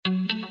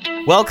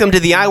Welcome to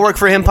the I Work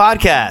For Him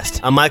podcast.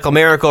 I'm Michael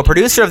Miracle,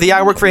 producer of the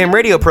I Work For Him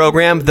radio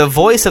program, the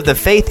voice of the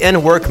faith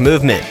and work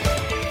movement.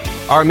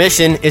 Our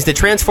mission is to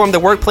transform the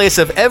workplace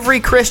of every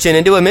Christian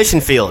into a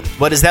mission field.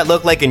 What does that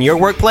look like in your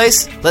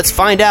workplace? Let's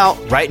find out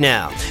right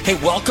now. Hey,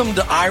 welcome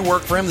to I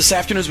Work For Him this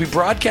afternoon as we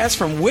broadcast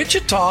from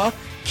Wichita,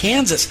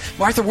 Kansas.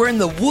 Martha, we're in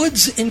the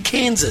woods in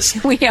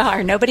Kansas. We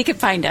are. Nobody could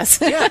find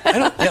us. Yeah.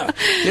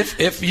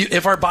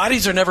 If our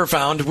bodies are never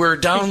found, we're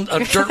down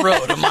a dirt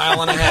road, a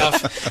mile and a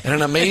half, in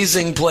an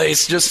amazing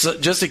place.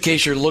 Just in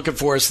case you're looking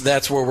for us,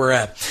 that's where we're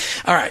at.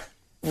 All right.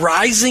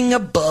 Rising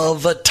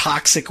above a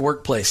toxic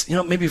workplace.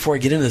 Maybe before I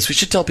get into this, we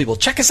should tell people,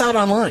 check us out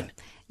online.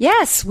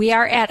 Yes, we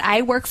are at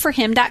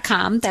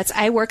iworkforhim.com. That's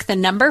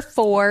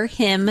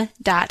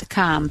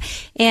iwork4him.com.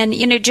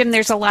 And, Jim,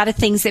 there's a lot of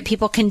things that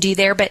people can do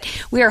there, but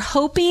we are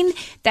hoping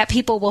that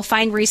people will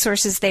find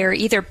resources there,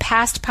 either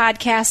past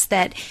podcasts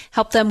that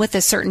help them with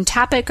a certain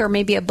topic or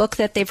maybe a book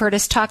that they've heard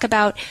us talk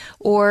about,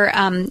 or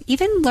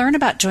even learn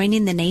about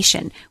joining the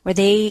nation, where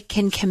they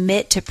can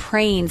commit to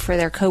praying for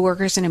their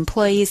coworkers and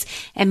employees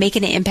and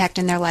making an impact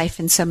in their life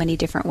in so many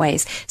different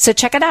ways. So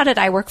check it out at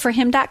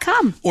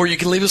iworkforhim.com. Or you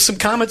can leave us some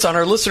comments on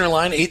our listener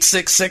line,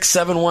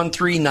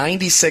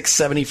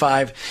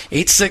 866-713-9675,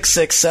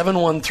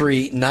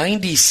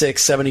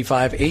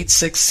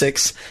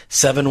 866-713-9675,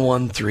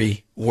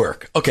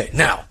 866-713-WORK. Okay,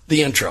 now,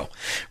 the intro.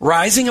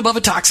 Rising above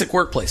a toxic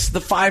workplace, the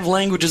 5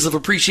 languages of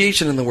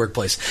appreciation in the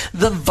workplace,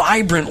 the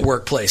vibrant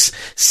workplace,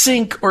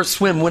 sink or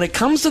swim. When it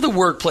comes to the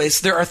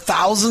workplace, there are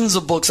thousands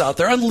of books out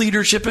there on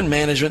leadership and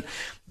management,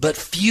 but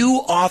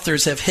few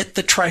authors have hit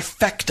the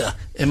trifecta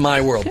in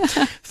my world.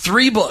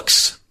 3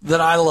 books that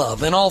I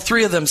love, and all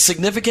 3 of them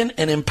significant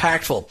and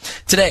impactful.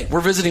 Today, we're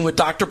visiting with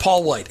Dr.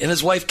 Paul White and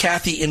his wife,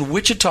 Kathy, in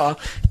Wichita,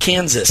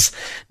 Kansas.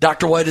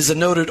 Dr. White is a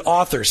noted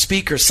author,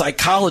 speaker,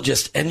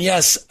 psychologist, and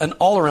yes, an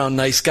all-around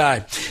nice guy.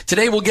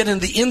 Today, we'll get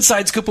into the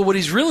inside scoop of what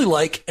he's really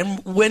like, and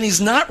when he's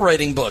not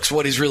writing books,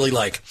 what he's really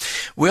like.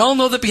 We all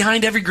know that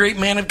behind every great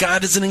man of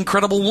God is an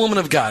incredible woman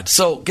of God,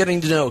 so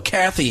getting to know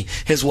Kathy,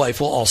 his wife,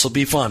 will also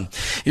be fun.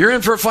 You're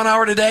in for a fun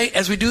hour today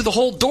as we do the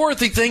whole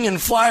Dorothy thing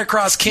and fly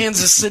across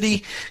Kansas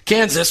City,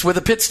 Kansas, with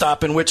a pit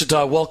stop in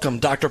Wichita. Welcome,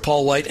 Dr.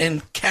 Paul White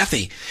and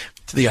Kathy,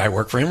 to the I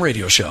Work For Him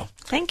radio show.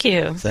 Thank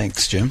you.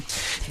 Thanks, Jim.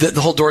 The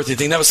whole Dorothy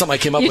thing, that was something I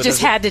came up with. You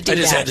just had to do that,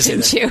 I just had to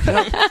say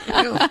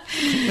that.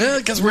 Yeah,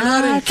 because we're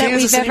not in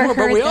Kansas anymore,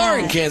 but we are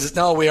in Kansas.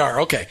 No, we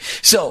are. Okay.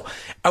 So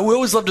we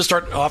always love to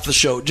start off the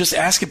show just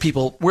asking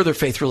people where their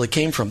faith really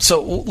came from.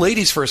 So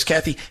ladies first,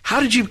 Kathy, how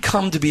did you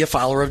come to be a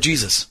follower of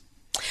Jesus?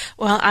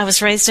 Well, I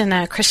was raised in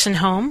a Christian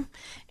home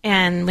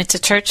and went to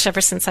church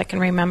ever since I can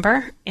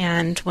remember.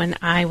 And when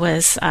I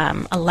was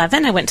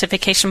 11, I went to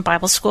vacation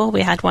Bible school.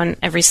 We had one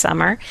every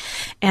summer.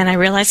 And I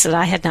realized that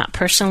I had not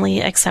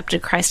personally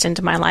accepted Christ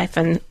into my life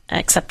and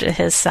accepted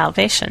his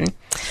salvation.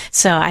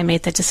 So I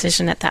made the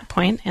decision at that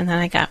point, and then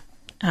I got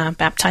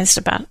baptized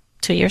about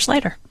 2 years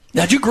later.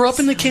 Now, did you grow up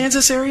in the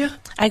Kansas area?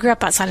 I grew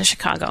up outside of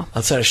Chicago.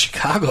 Outside of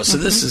Chicago. So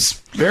this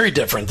is very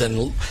different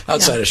than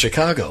outside of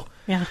Chicago.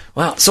 Yeah.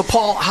 Wow. So,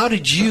 Paul,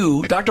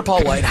 Dr.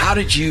 Paul White, how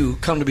did you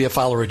come to be a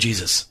follower of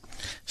Jesus?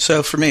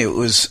 So for me, it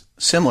was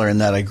similar in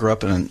that I grew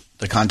up in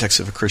the context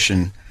of a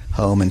Christian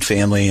home and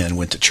family and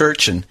went to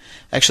church. And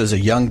actually, as a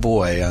young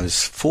boy, I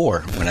was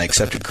 4 when I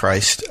accepted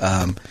Christ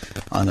on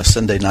a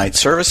Sunday night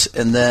service.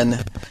 And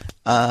then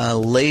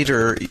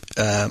later,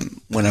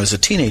 when I was a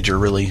teenager,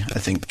 really, I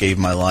think, gave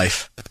my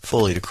life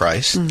fully to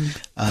Christ.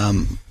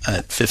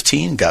 At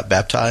 15, got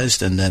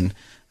baptized, and then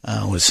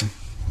was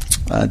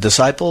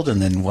discipled,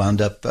 and then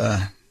wound up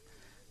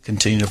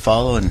continuing to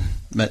follow and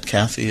met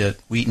Kathy at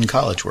Wheaton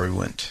College, where we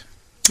went.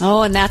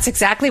 Oh, and that's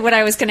exactly what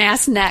I was going to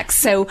ask next.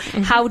 So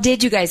how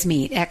did you guys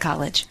meet at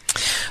college?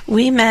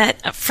 We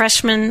met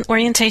freshman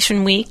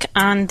orientation week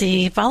on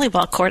the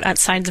volleyball court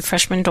outside the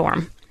freshman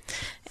dorm.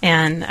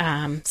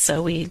 And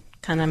so we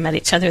kind of met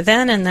each other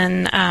then, and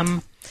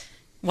then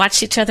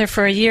watched each other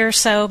for a year or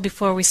so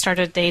before we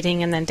started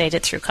dating, and then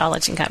dated through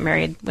college and got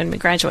married when we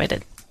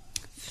graduated.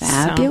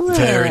 Fabulous.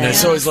 So, very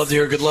nice. Always love to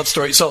hear a good love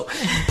story. So,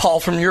 Paul,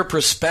 from your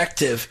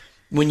perspective,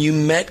 when you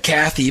met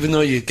Kathy, even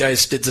though you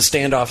guys did the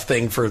standoff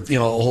thing for a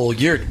whole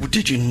year,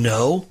 did you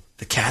know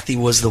that Kathy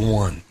was the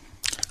one?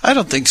 I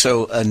don't think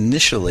so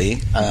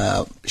initially.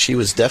 She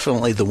was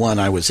definitely the one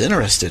I was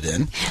interested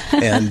in,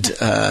 and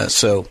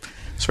so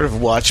sort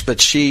of watched. But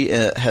she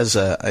has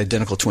an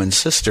identical twin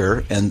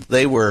sister, and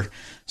they were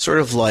sort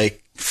of like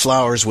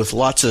flowers with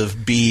lots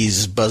of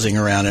bees buzzing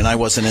around, and I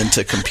wasn't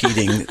into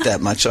competing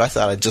that much, so I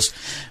thought I'd just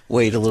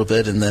wait a little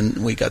bit, and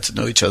then we got to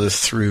know each other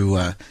through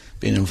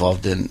being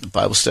involved in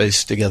Bible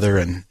studies together,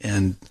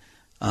 and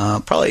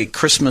probably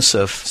Christmas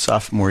of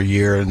sophomore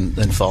year and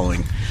then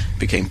following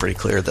became pretty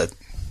clear that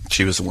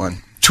she was the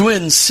one.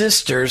 Twin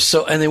sisters,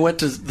 so and they went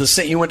to the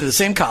same. You went to the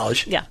same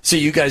college, yeah. So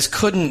you guys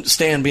couldn't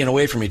stand being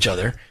away from each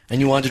other,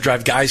 and you wanted to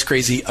drive guys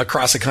crazy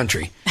across the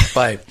country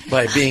by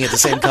being at the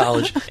same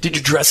college. Did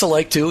you dress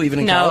alike too, even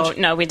in college?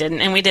 No, we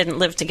didn't, and we didn't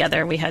live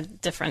together. We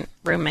had different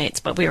roommates,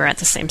 but we were at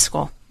the same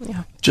school.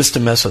 Yeah, just to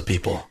mess with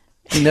people.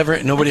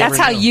 Nobody That's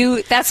ever how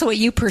knew. That's what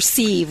you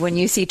perceive when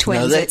you see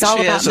twins. It's all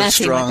she about has a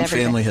messing with strong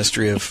everything. family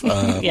history of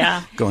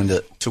going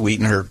to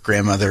Wheaton. Her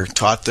grandmother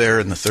taught there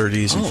in the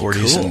 30s and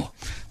 40s. Cool. And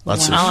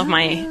lots All of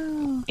my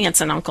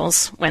aunts and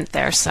uncles went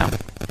there, so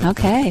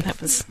Okay.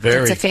 that was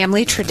It's a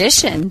family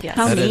tradition. Yes.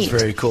 How That neat. is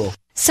very cool.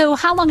 So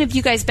how long have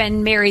you guys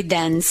been married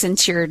then,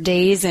 since your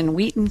days in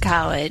Wheaton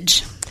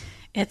College?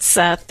 it's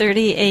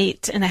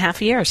 38 and a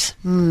half years.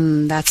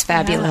 That's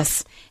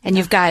fabulous. And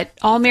you've got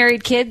all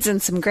married kids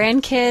and some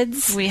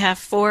grandkids. We have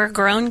 4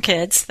 grown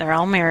kids. They're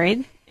all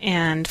married,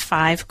 and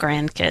 5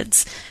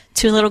 grandkids.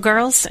 2 little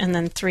girls and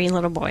then 3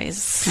 little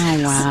boys.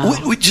 Oh,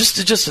 wow. Just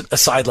a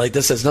side like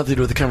this has nothing to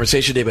do with the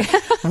conversation today,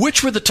 but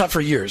which were the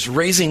tougher years?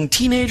 Raising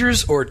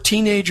teenagers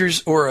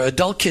or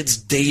adult kids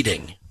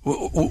dating?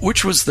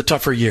 Which was the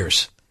tougher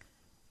years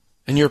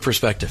in your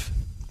perspective?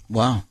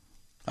 Wow.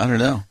 I don't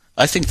know.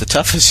 I think the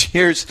toughest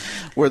years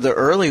were the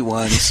early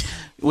ones.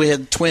 We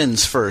had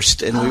twins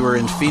first, and we were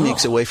in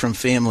Phoenix away from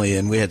family,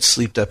 and we had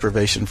sleep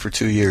deprivation for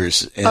 2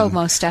 years. And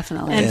Most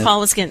definitely. And Paul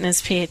was getting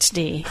his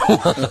PhD.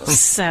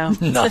 So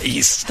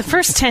Nice. the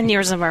first 10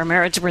 years of our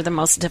marriage were the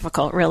most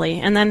difficult, really.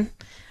 And then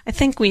I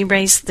think we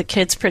raised the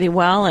kids pretty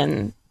well,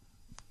 and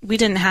we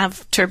didn't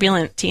have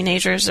turbulent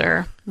teenagers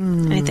or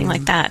anything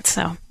like that.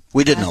 So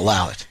we didn't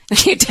allow it.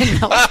 You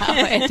didn't allow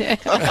it.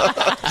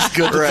 It's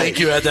good to think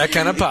you had that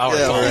kind of power,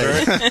 Paul.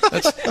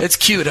 Right? It's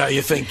cute how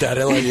you think that.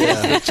 I like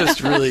that. It's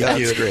just really God's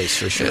cute. grace,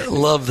 for sure.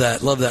 Love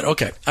that.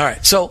 Okay. All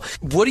right. So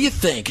what do you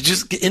think?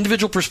 Just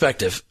individual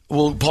perspective.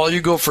 Well, Paul,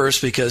 you go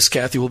first because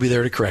Kathy will be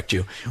there to correct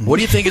you. What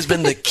do you think has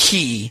been the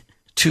key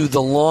to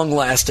the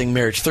long-lasting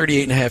marriage?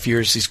 38 and a half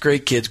years, these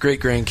great kids, great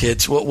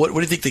grandkids. What do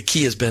you think the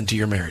key has been to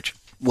your marriage?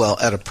 Well,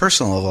 at a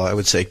personal level, I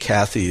would say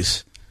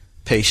Kathy's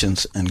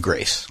patience and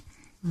grace.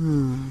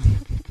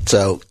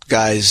 So,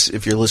 guys,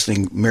 if you're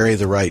listening, marry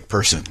the right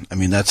person. I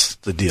mean, that's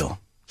the deal.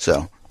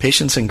 So,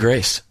 Patience and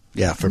grace.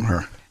 yeah, from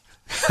her.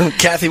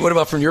 Kathy, what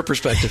about from your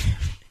perspective?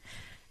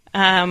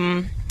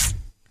 I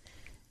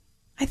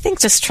think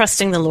just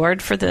trusting the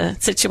Lord for the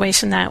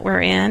situation that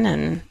we're in,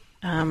 and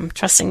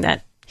trusting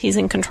that He's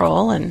in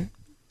control and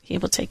He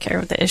will take care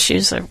of the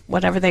issues or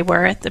whatever they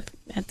were at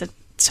the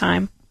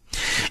time.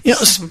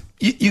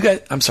 You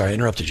guys, I'm sorry, I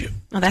interrupted you.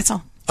 Oh, that's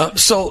all.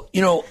 So,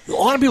 a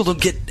lot of people don't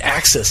get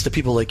access to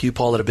people like you,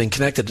 Paul, that have been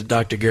connected to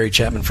Dr. Gary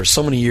Chapman for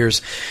so many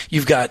years.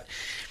 You've got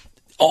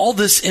all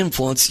this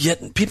influence,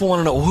 yet people want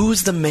to know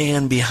who's the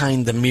man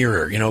behind the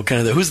mirror,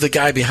 who's the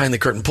guy behind the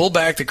curtain. Pull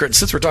back the curtain.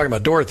 Since we're talking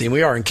about Dorothy, and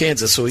we are in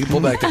Kansas, so you pull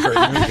back the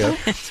curtain. There you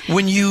go.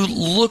 When you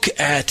look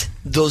at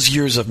those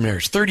years of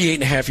marriage, 38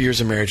 and a half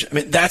years of marriage, I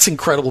mean, that's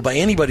incredible by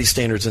anybody's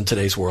standards in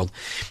today's world.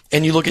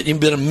 And you look at,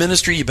 you've been in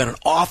ministry, you've been an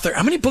author.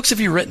 How many books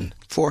have you written?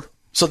 4.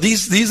 So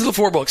these are the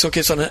 4 books.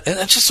 Okay, and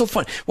that's just so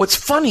fun. What's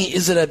funny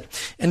is that,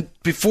 and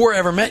before I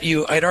ever met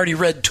you, I'd already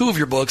read 2 of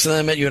your books, and then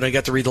I met you and I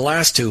got to read the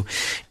last 2.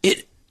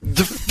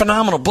 The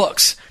phenomenal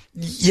books.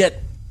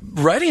 Yet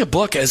writing a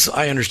book, as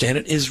I understand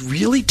it, is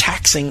really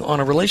taxing on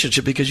a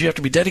relationship because you have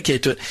to be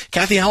dedicated to it.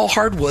 Kathy, how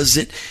hard was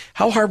it?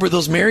 How hard were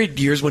those married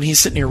years when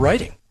he's sitting here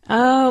writing?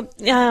 Oh,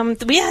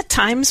 we had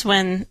times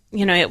when,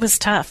 it was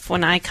tough,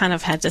 when I kind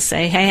of had to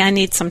say, hey, I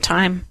need some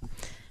time.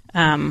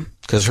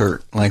 Because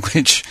her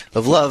language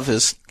of love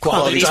is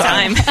quality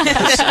time.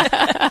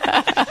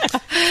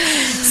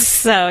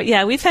 So,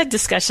 yeah, we've had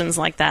discussions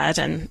like that.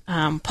 And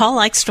Paul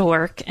likes to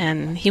work,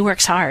 and he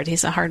works hard.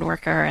 He's a hard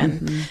worker.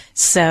 And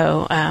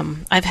so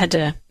I've had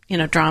to,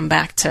 draw him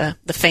back to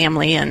the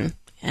family and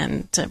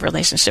to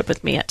relationship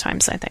with me at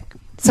times, I think.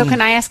 So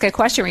can I ask a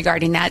question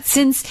regarding that?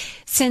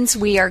 Since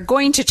we are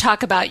going to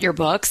talk about your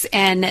books,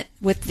 and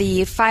with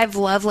the 5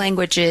 love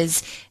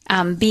languages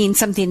being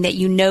something that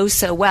you know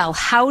so well,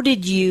 how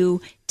did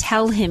you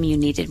tell him you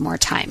needed more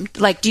time?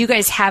 Like, do you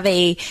guys have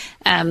a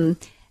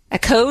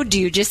code? Do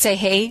you just say,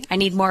 "Hey, I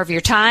need more of your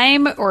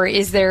time," or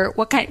is there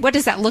what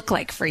does that look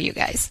like for you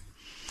guys?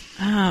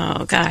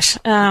 Oh gosh,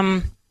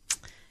 yeah,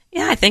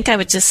 I think I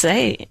would just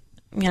say,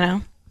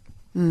 how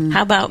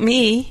about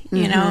me?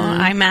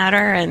 I matter,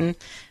 and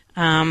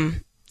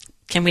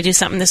can we do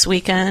something this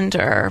weekend,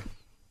 or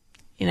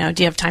do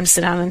you have time to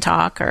sit down and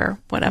talk, or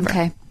whatever?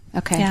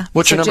 Okay. Yeah.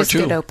 What's your number just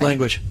get 2 open.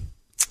 language?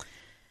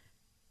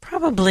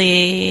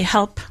 Probably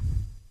help.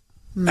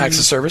 Acts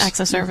of service. Acts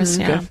of service.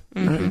 Yeah. Okay.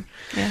 Mm-hmm. Right.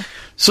 Yeah.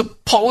 So,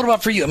 Paul, what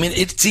about for you? I mean,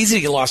 it's easy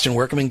to get lost in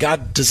work. I mean,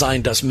 God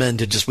designed us men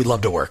to we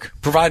love to work,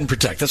 provide and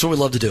protect. That's what we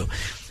love to do.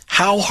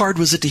 How hard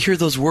was it to hear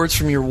those words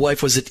from your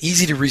wife? Was it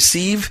easy to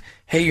receive?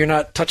 Hey, you're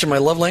not touching my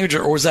love language,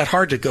 or was that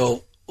hard to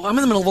go? Well, I'm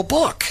in the middle of a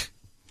book.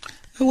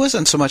 It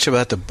wasn't so much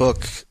about the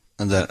book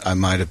that I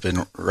might have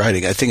been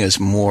writing. I think it's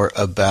more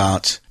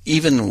about,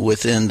 even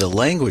within the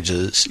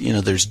languages,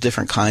 there's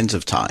different kinds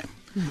of time.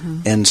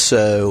 And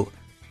so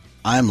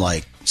I'm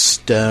like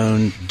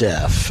stone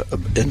deaf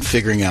in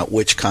figuring out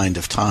which kind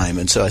of time.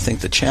 And so I think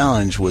the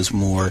challenge was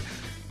more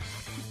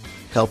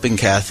helping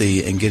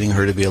Kathy and getting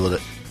her to be able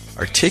to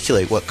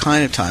articulate what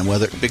kind of time,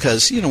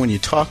 because, when you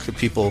talk to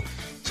people,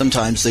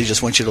 sometimes they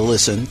just want you to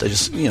listen. They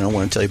just,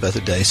 want to tell you about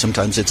the day.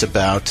 Sometimes it's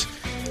about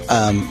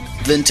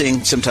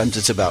Venting, sometimes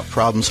it's about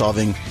problem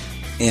solving,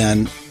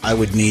 and I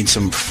would need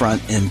some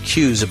front-end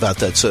cues about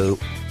that so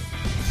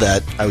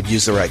that I would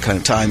use the right kind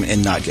of time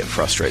and not get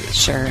frustrated.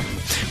 Sure.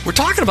 We're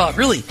talking about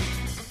really,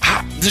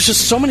 there's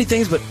just so many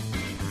things, but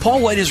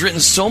Paul White has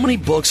written so many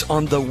books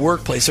on the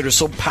workplace that are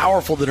so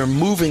powerful, that are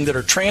moving, that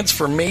are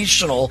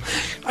transformational.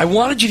 I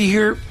wanted you to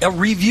hear a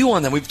review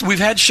on them. We've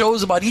had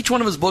shows about each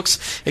one of his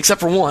books, except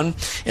for one,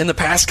 in the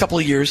past couple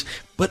of years.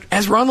 But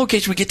as we're on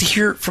location, we get to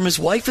hear from his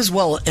wife as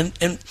well.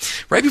 And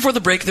right before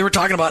the break, they were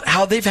talking about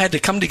how they've had to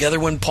come together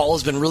when Paul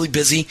has been really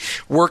busy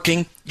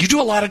working. You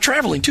do a lot of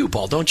traveling too,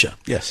 Paul, don't you?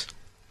 Yes.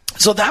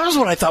 So that was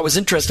what I thought was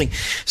interesting.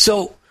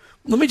 So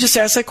let me just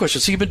ask that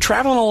question. So you've been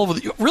traveling all over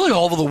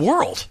the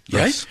world,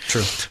 right? Yes,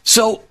 true.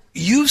 So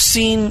you've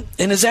seen,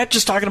 and is that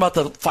just talking about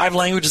the 5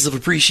 languages of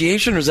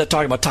appreciation, or is that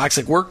talking about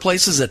toxic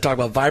workplaces? Is that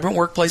talking about vibrant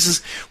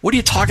workplaces? What are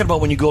you talking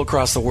about when you go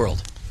across the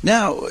world?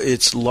 Now,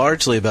 it's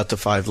largely about the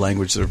 5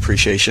 languages of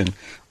appreciation,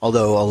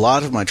 although a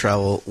lot of my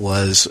travel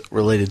was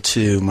related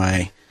to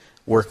my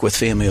work with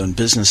family-owned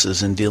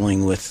businesses and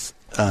dealing with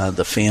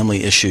the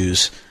family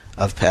issues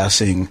of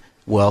passing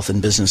wealth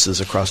and businesses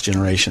across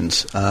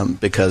generations,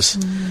 because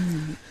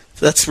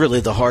that's really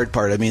the hard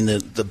part. I mean,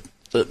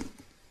 the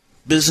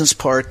business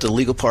part, the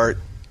legal part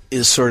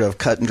is sort of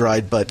cut and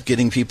dried, but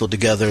getting people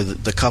together,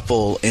 the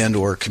couple and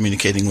or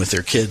communicating with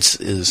their kids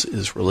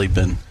is really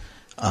been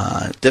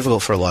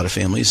difficult for a lot of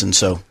families, and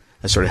so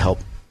I sort of help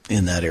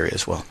in that area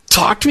as well.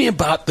 Talk to me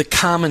about the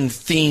common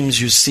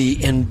themes you see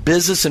in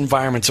business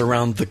environments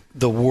around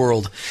the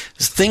world.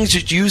 Things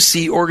that you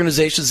see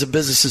organizations and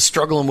businesses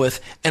struggling with,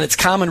 and it's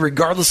common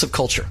regardless of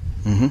culture.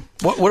 Mm-hmm.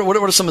 What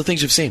are some of the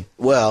things you've seen?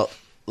 Well,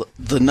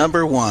 the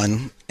number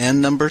 1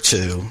 and number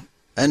 2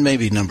 and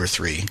maybe number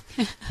 3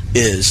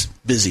 is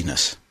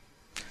busyness.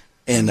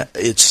 And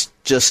it's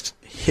just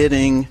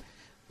hitting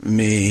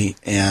me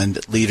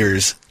and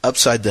leaders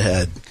upside the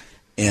head.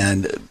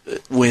 And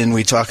when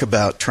we talk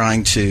about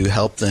trying to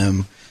help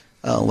them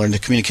learn to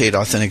communicate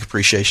authentic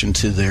appreciation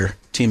to their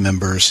team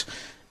members,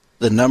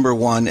 the number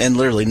 1 and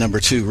literally number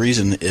 2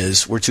 reason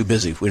is we're too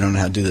busy. We don't know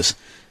how to do this.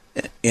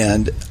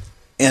 And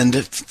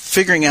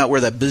figuring out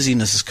where that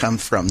busyness has come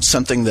from,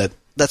 something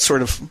that's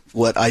sort of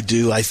what I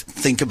do. I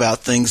think about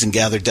things and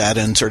gather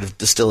data and sort of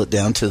distill it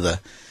down to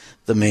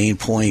the main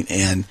point.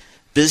 And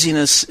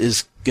busyness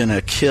is going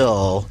to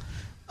kill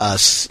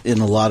us in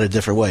a lot of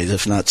different ways,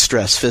 if not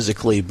stress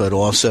physically, but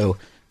also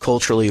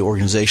culturally,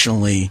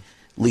 organizationally,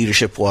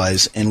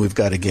 leadership-wise, and we've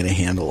got to get a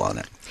handle on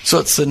it. So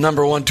it's the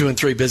number 1, 2, and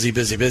 3, busy,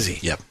 busy, busy.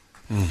 Yep.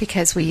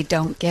 Because we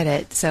don't get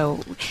it. So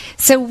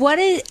what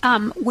is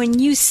when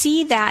you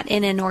see that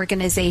in an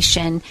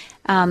organization?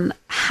 Do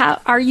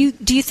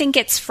you think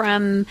it's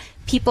from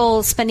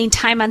people spending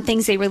time on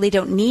things they really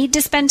don't need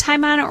to spend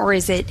time on, or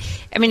is it?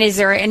 I mean, is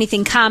there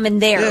anything common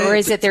there, or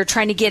is it they're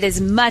trying to get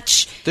as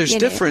much out of the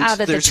turnip as they can?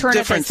 There's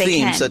different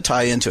themes that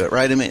tie into it,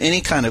 right? I mean,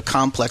 any kind of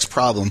complex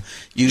problem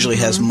usually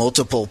has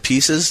multiple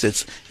pieces.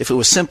 If it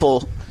was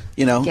simple,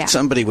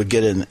 somebody would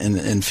get it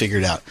and figure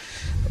it out.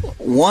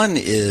 One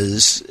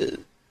is,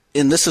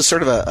 and this is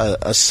sort of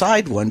a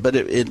side one, but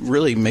it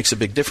really makes a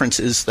big difference,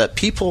 is that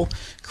people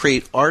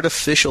create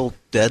artificial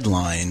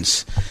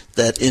deadlines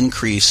that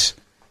increase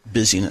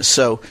busyness.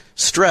 So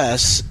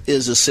stress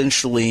is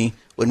essentially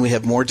when we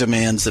have more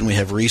demands than we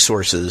have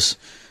resources,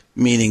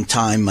 meaning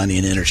time, money,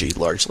 and energy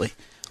largely.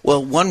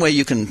 Well, one way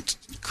you can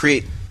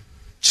create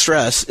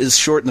stress is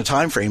shorten the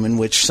time frame in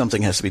which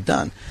something has to be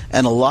done.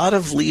 And a lot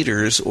of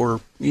leaders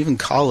or even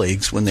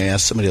colleagues, when they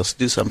ask somebody else to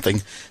do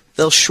something,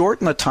 they'll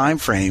shorten the time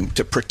frame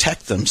to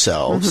protect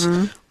themselves,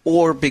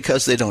 or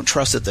because they don't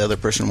trust that the other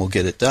person will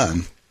get it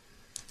done,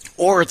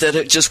 or that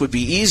it just would be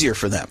easier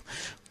for them,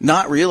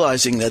 not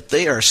realizing that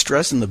they are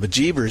stressing the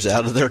bejeebers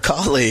out of their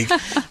colleague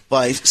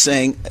by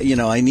saying,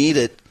 I need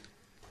it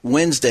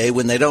Wednesday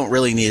when they don't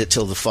really need it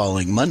till the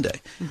following Monday.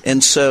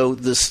 And so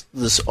this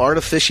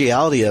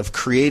artificiality of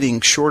creating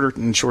shorter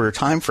and shorter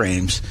time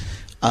frames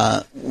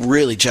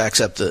really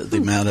jacks up the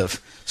amount of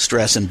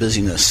stress and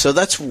busyness. So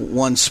that's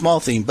one small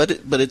theme, but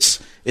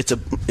it's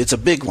a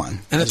big one,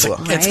 and as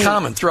well. It's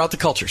common throughout the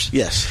cultures.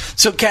 Yes.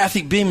 So,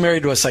 Kathy, being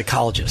married to a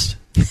psychologist,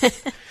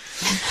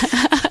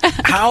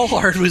 how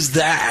hard was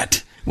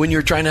that when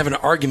you're trying to have an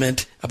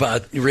argument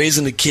about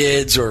raising the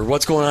kids or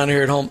what's going on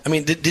here at home? I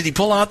mean, did he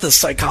pull out the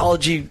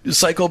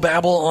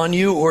psychobabble on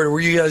you, or were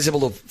you guys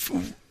able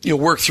to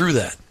work through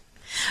that?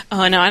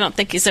 Oh, no, I don't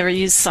think he's ever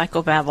used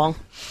psychobabble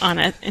on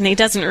it. And he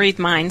doesn't read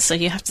minds, so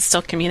you have to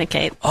still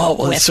communicate. Oh,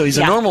 well, so he's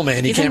a normal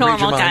man. He can't read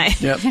your mind.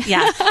 He's a normal guy. Yep.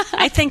 Yeah.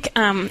 I think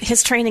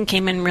his training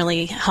came in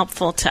really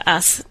helpful to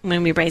us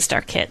when we raised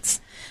our kids,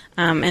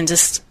 and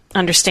just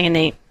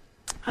understanding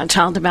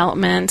child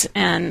development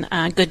and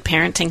good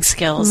parenting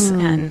skills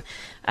and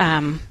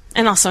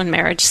also in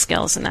marriage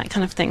skills and that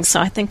kind of thing. So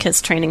I think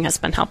his training has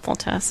been helpful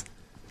to us.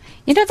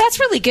 That's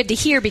really good to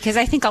hear, because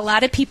I think a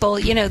lot of people,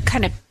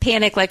 kind of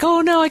panic like,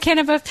 oh no, I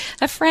can't have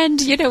a friend,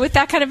 with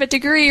that kind of a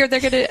degree, or they're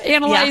going to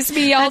analyze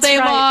me all day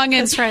long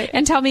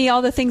and tell me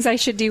all the things I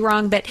should do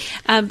wrong. But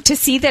to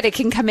see that it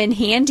can come in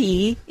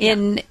handy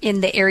in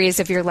the areas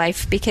of your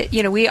life, because,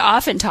 we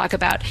often talk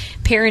about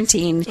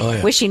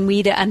parenting, wishing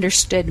we'd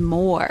understood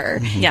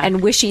more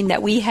and wishing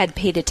that we had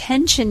paid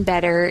attention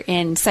better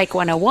in Psych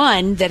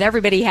 101 that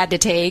everybody had to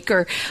take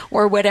or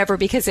whatever,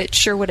 because it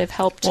sure would have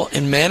helped. Well,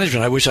 in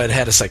management, I wish I'd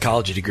had a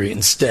psychology degree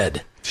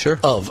instead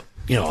of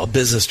a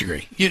business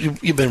degree.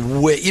 You've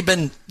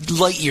been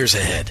light years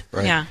ahead.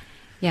 Right.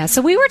 Yeah.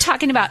 So we were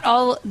talking about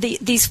all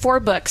these 4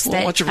 books.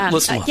 Why don't you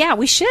list them off? Yeah,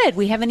 we should.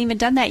 We haven't even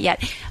done that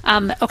yet.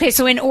 Okay,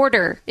 so in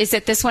order, is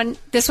it this one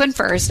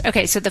first?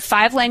 Okay, so the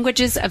 5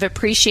 languages of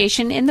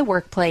appreciation in the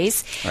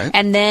workplace,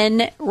 and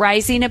then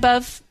rising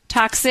above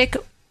toxic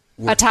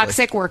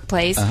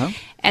workplace,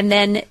 and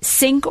then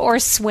sink or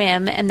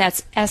swim, and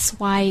that's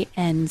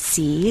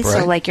SYNC.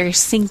 So like you're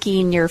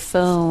sinking your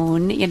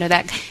phone,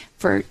 that.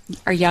 For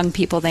our young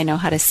people, they know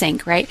how to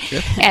sync, right?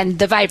 Yep. And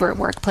the vibrant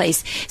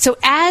workplace. So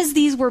as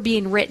these were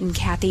being written,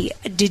 Kathy,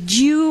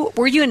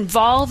 were you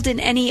involved in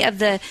any of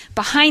the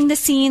behind the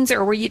scenes,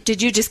 or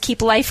did you just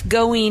keep life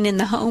going in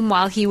the home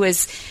while he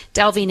was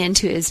delving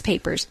into his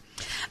papers?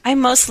 I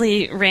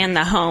mostly ran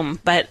the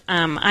home, but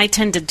I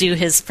tend to do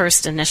his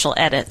first initial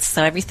edits.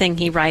 So everything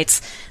he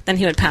writes, then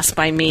he would pass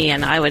by me,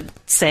 and I would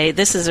say,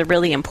 this is a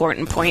really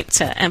important point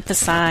to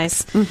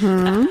emphasize.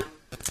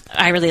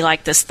 I really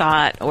like this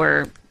thought,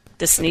 or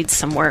this needs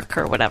some work,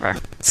 or whatever.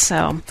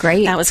 So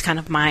great. That was kind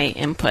of my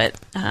input.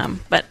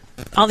 But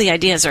all the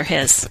ideas are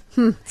his.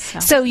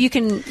 So you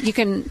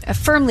can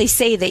firmly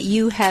say that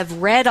you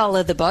have read all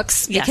of the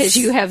books because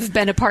you have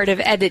been a part of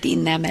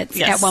editing them at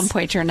one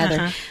point or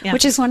another,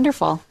 which is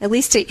wonderful. At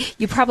least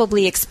you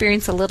probably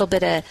experience a little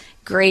bit of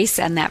grace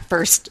on that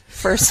first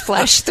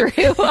flush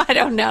through. I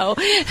don't know.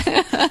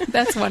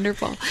 That's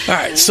wonderful. All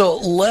right, so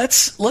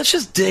let's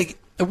just dig.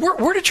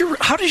 How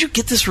did you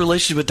get this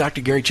relationship with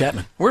Dr. Gary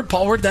Chapman? Where'd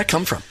that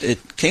come from?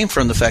 It came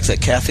from the fact that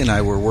Kathy and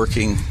I were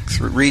working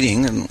through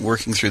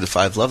the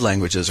 5 love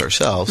languages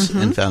ourselves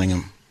and finding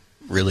them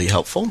really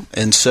helpful.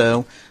 And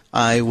so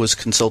I was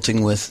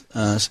consulting with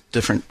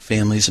different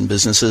families and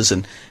businesses,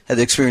 and had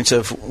the experience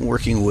of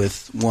working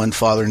with one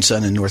father and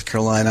son in North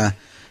Carolina.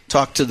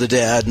 Talked to the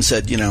dad and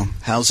said,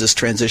 how's this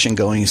transition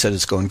going? He said,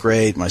 it's going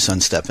great. My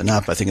son's stepping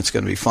up. I think it's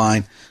going to be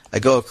fine. I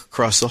go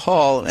across the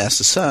hall and ask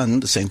the son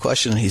the same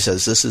question. And he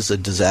says, this is a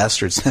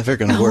disaster. It's never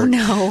going to work.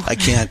 No. I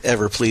can't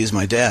ever please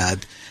my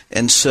dad.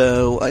 And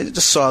so I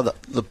just saw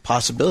the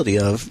possibility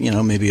of,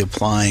 maybe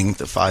applying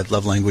the 5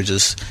 love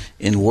languages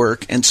in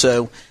work. And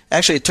so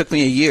actually it took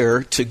me a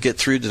year to get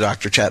through to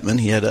Dr. Chapman.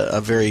 He had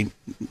a very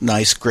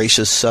nice,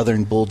 gracious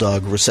Southern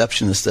Bulldog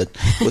receptionist that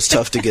was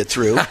tough to get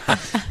through.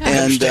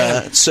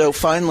 And so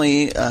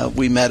finally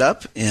we met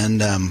up,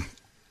 and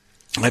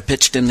I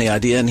pitched him the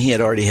idea, and he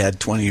had already had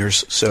 20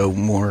 years so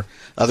more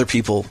other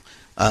people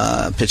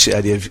pitched the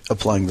idea of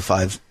applying the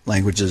 5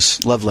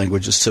 love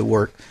languages to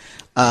work.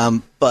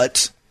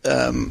 But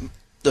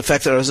the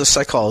fact that I was a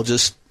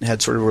psychologist,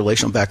 had sort of a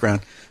relational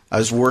background, I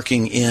was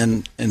working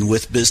in and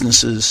with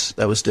businesses.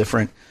 That was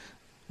different.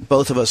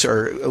 Both of us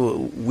are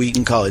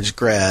Wheaton College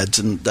grads,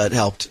 and that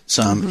helped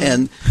some.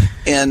 And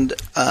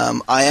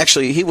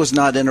he was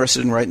not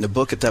interested in writing a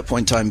book at that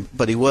point in time,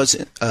 but he was.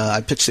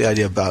 I pitched the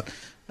idea about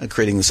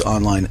creating this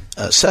online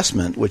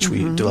assessment, which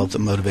we developed the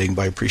Motivating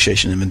by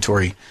Appreciation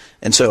Inventory.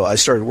 And so I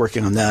started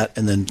working on that,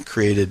 and then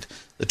created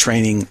the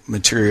training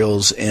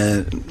materials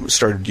and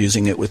started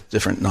using it with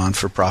different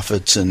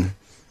non-for-profits and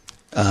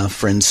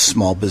friends,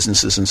 small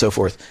businesses, and so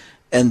forth.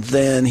 And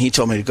then he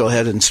told me to go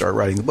ahead and start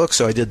writing the book.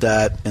 So I did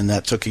that, and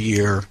that took a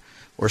year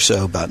or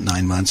so, about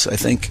 9 months, I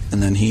think.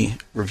 And then he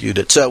reviewed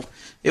it. So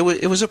it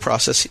was a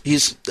process.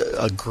 He's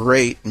a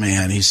great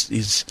man.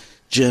 He's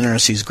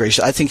generous. He's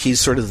gracious. I think he's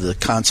sort of the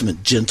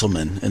consummate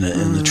gentleman in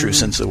the true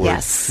sense of the word.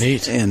 Yes.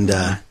 Neat. And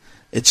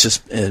it's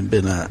just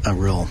been a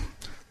real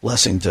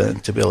blessing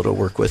to be able to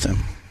work with him.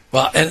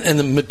 Well, and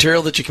the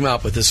material that you come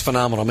out with is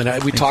phenomenal. I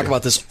mean, we talk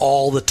about this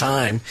all the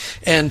time,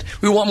 and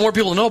we want more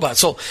people to know about it.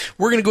 So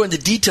we're going to go into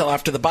detail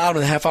after the bottom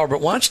of the half hour,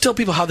 but why don't you tell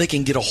people how they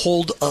can get a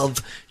hold of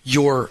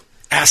your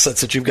assets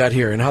that you've got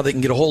here and how they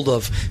can get a hold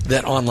of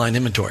that online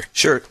inventory?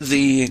 Sure.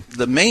 The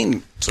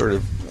main sort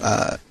of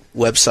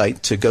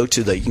website to go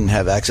to that you can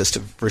have access to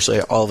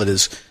virtually all of it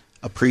is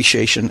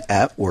Appreciation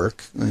at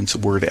Work. And it's a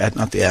word at,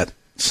 not the at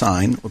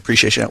sign,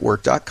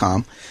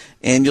 appreciationatwork.com.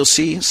 And you'll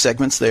see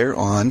segments there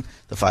on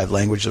the 5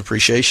 languages of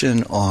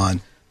appreciation,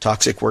 on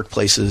toxic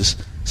workplaces,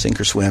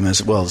 sink or swim,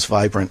 as well as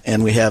vibrant.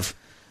 And we have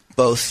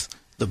both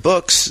the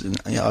books, and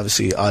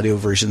obviously audio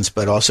versions,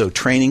 but also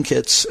training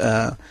kits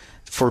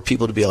for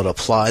people to be able to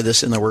apply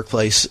this in their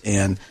workplace,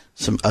 and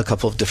a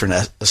couple of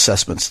different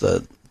assessments,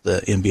 the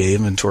MBA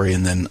inventory,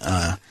 and then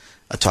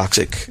a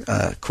toxic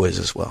quiz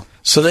as well.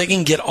 So they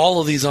can get all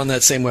of these on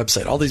that same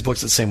website, all these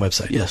books at the same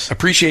website. Yes.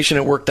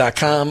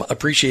 Appreciationatwork.com,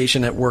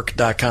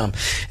 appreciationatwork.com.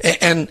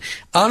 And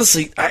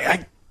honestly,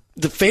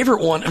 the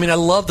favorite one, I mean, I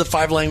love the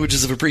 5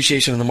 languages of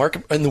appreciation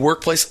in the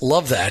workplace.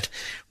 Love that.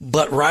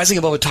 But rising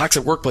above a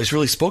toxic workplace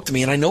really spoke to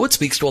me. And I know it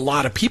speaks to a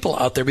lot of people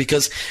out there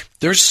because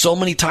there's so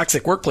many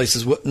toxic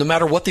workplaces, no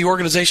matter what the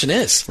organization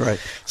is. Right.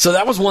 So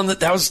that was one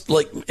that was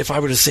like, if I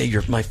were to say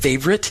you're my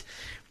favorite,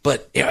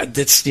 but yeah,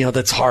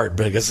 that's hard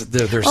because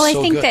they're so good. Well, I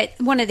think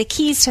that one of the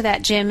keys to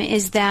that, Jim,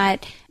 is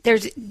that they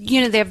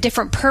have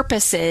different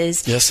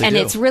purposes. Yes, they and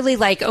do. It's really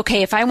like,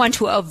 okay, if I want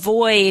to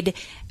avoid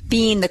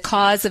being the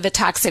cause of a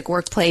toxic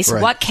workplace,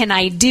 right. what can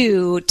I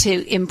do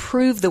to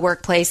improve the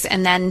workplace?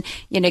 And then,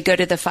 go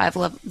to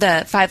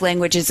the 5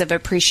 languages of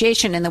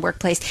appreciation in the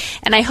workplace.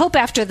 And I hope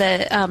after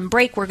the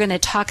break, we're going to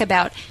talk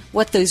about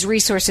what those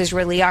resources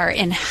really are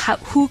and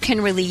who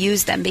can really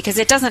use them, because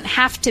it doesn't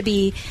have to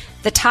be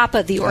the top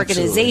of the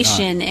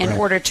organization in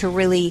order to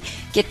really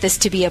get this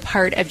to be a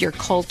part of your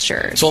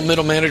culture. So a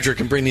middle manager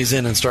can bring these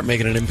in and start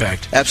making an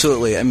impact.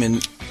 Absolutely. I mean,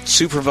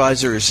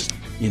 supervisors,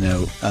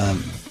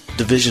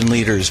 division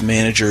leaders,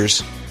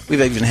 managers.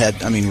 We've even had,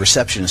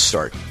 receptionists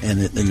start, and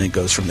then it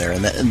goes from there,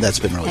 and that's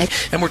been really good.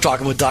 And we're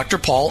talking with Dr.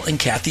 Paul and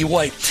Kathy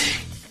White.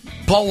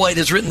 Paul White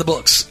has written the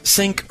books,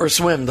 Sink or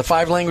Swim, The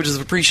 5 Languages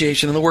of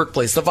Appreciation in the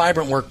Workplace, The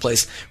Vibrant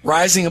Workplace,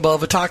 Rising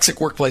Above a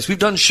Toxic Workplace. We've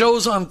done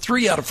shows on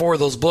 3 out of 4 of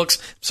those books.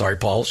 Sorry,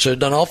 Paul, should have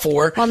done all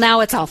 4. Well, now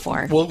it's all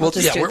 4. We're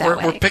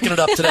picking it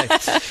up today.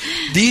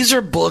 These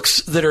are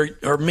books that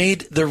are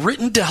made, they're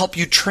written to help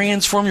you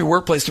transform your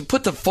workplace, to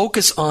put the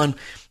focus on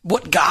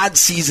what God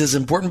sees as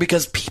important,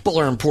 because people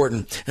are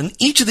important. And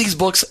each of these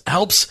books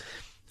helps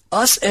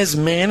us as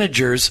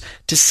managers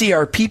to see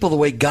our people the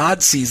way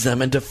God sees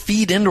them and to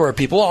feed into our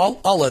people.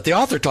 Well, I'll let the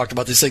author talk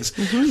about these things.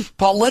 Mm-hmm.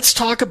 Paul, let's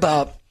talk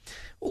about,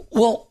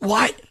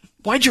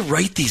 why'd you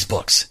write these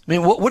books? I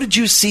mean, what did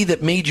you see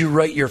that made you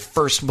write your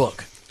first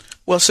book?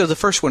 Well, so the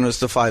first one was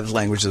the 5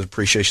 languages of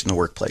appreciation in the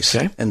workplace.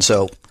 Okay. And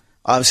so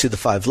obviously the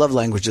 5 love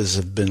languages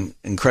have been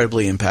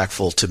incredibly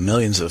impactful to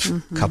millions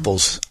of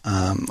couples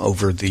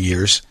over the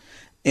years,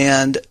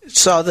 and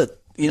saw that,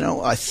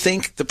 I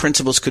think the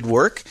principles could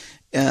work.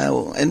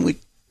 And we,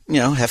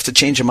 have to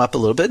change them up a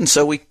little bit. And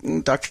so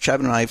Dr.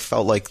 Chapman and I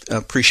felt like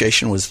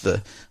appreciation was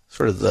the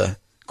sort of the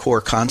core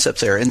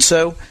concept there. And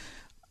so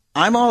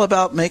I'm all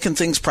about making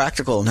things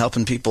practical and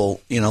helping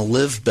people,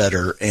 live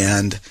better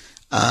and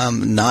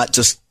not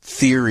just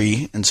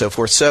theory and so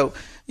forth. So,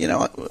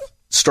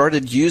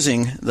 started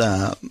using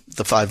the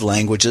 5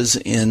 languages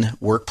in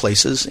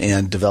workplaces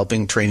and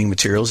developing training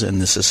materials in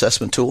this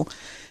assessment tool.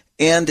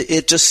 And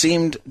it just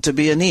seemed to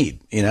be a need,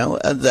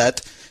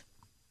 that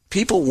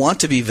people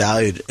want to be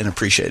valued and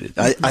appreciated.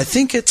 I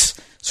think it's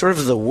sort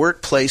of the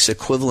workplace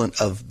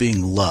equivalent of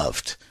being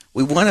loved.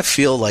 We want to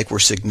feel like we're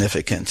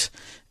significant.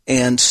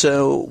 And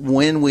so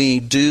when we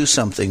do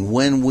something,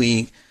 when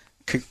we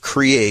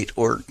create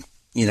or,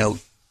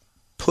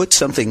 put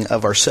something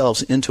of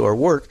ourselves into our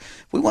work,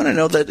 we want to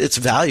know that it's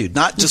valued,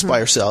 not just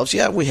by ourselves.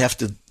 Yeah, we have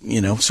to,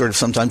 sort of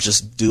sometimes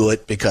just do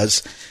it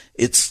because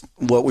it's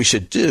what we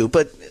should do.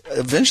 But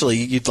eventually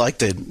you'd like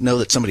to know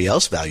that somebody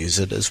else values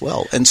it as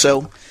well. And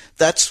so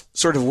that's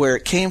sort of where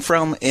it came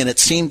from, and it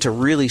seemed to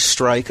really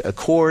strike a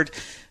chord,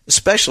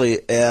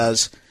 especially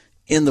as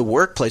in the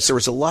workplace there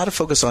was a lot of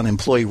focus on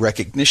employee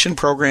recognition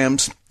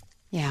programs.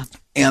 Yeah.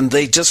 And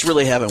they just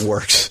really haven't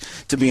worked,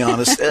 to be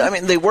honest.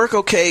 They work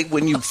okay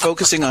when you're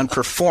focusing on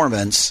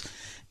performance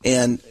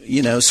and,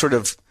 sort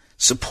of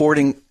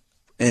supporting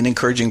and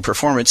encouraging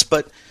performance,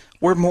 but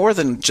we're more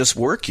than just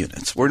work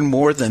units. We're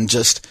more than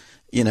just,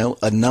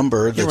 a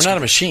number. We're not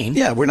a machine.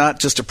 Yeah, we're not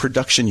just a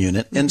production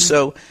unit. Mm-hmm. And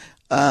so,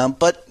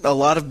 but a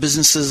lot of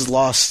businesses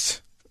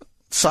lost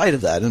sight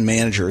of that, and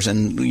managers,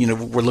 and,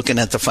 we're looking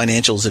at the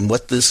financials and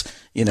what this,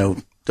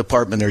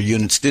 department or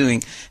unit's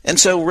doing. And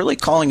so really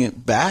calling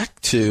it back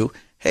to,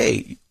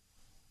 hey,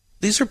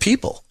 these are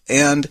people.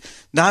 And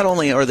not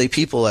only are they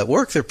people at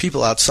work, they're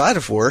people outside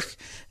of work,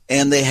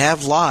 and they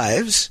have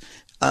lives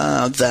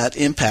that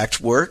impact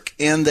work,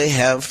 and they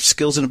have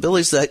skills and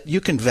abilities that you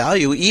can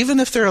value even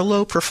if they're a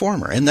low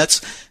performer. And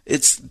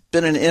it's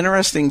been an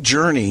interesting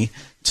journey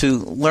to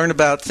learn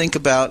about, think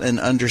about, and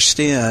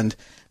understand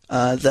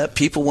that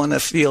people want to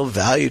feel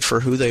valued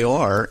for who they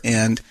are.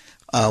 And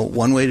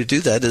one way to do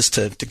that is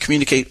to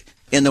communicate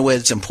in the way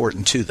that's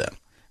important to them.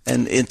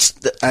 And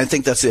I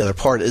think that's the other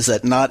part, is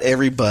that not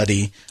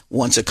everybody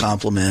wants a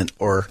compliment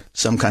or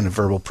some kind of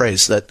verbal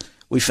praise. That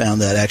we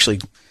found that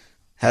actually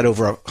had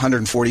over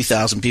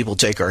 140,000 people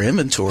take our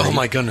inventory. Oh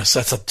my goodness,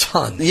 that's a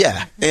ton.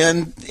 Yeah,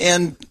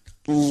 and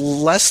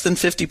less than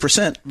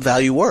 50%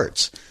 value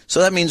words.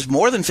 So that means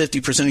more than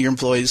 50% of your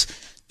employees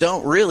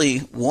don't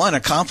really want a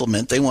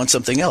compliment; they want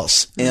something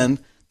else, and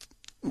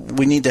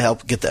we need to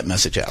help get that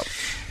message out.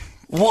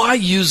 Why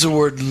use the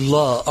word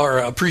love or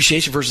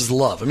appreciation versus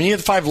love? You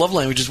have the 5 love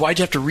languages. Why'd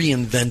you have to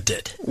reinvent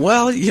it?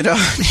 Well,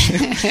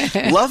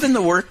 love in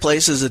the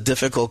workplace is a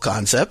difficult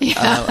concept. Yeah.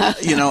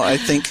 I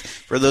think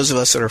for those of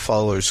us that are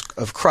followers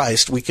of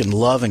Christ, we can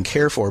love and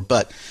care for.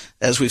 But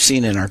as we've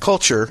seen in our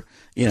culture,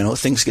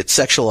 things get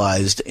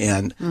sexualized,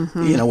 and,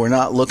 we're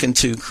not looking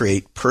to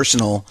create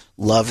personal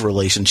love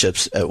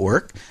relationships at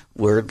work.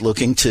 We're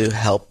looking to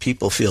help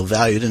people feel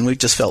valued, and we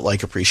just felt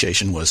like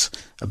appreciation was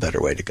a better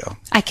way to go.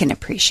 I can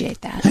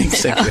appreciate that.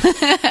 Thank you.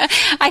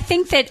 I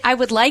think that I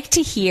would like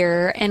to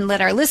hear and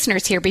let our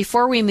listeners hear,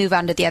 before we move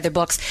on to the other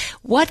books,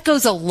 what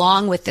goes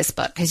along with this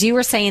book? Because you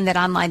were saying that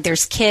online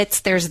there's kits,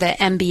 there's the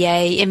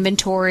MBA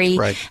inventory.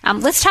 Right.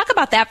 Let's talk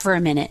about that for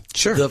a minute.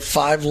 Sure. The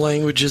 5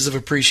 languages of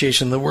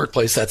appreciation in the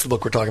workplace. That's the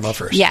book we're talking about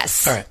first.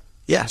 Yes. All right.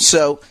 Yeah.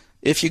 So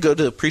if you go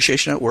to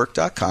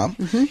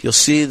appreciationatwork.com, you'll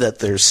see that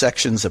there's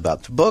sections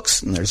about the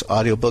books, and there's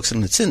audiobooks,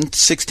 and it's in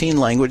 16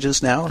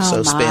 languages now,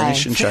 so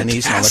Spanish and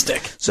Chinese. Fantastic.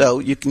 And all that. So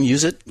you can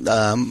use it,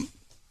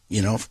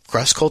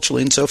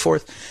 cross-culturally and so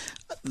forth.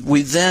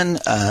 We then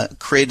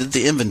created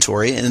the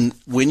inventory, and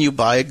when you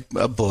buy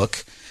a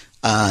book,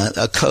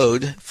 a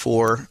code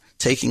for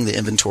taking the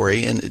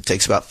inventory, and it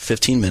takes about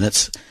 15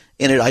 minutes,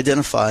 and it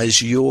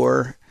identifies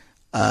your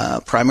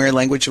primary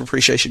language of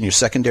appreciation, your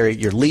secondary,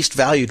 your least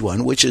valued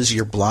one, which is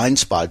your blind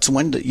spot. It's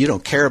one that you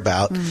don't care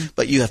about,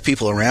 but you have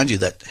people around you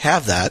that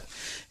have that.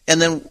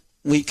 And then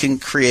we can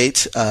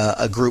create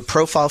a group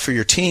profile for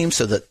your team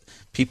so that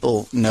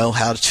people know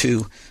how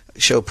to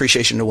show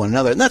appreciation to one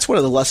another. And that's one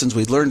of the lessons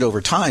we learned over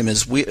time.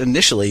 Is we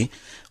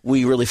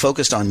really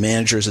focused on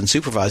managers and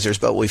supervisors,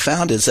 but what we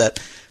found is that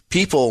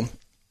people,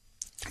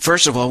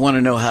 first of all, want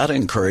to know how to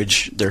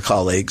encourage their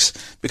colleagues,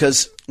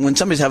 because when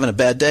somebody's having a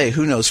bad day,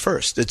 who knows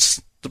first? It's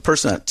the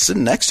person that's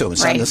sitting next to them.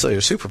 It's not necessarily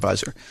your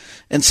supervisor.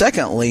 And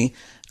secondly,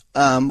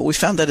 we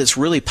found that it's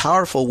really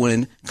powerful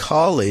when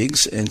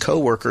colleagues and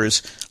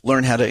coworkers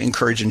learn how to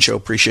encourage and show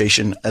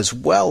appreciation as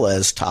well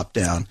as top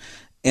down,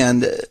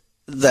 and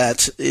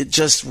that it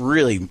just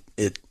really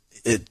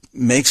it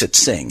makes it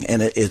sing,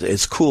 and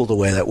it's cool the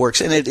way that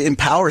works, and it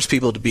empowers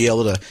people to be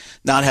able to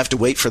not have to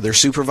wait for their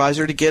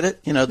supervisor to get it.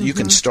 You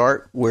can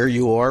start where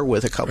you are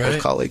with a couple of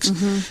colleagues.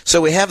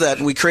 So we have that,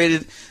 and we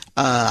created.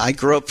 I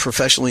grew up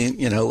professionally,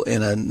 in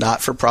a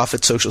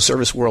not-for-profit social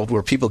service world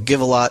where people give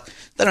a lot.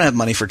 They don't have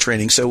money for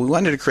training, so we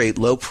wanted to create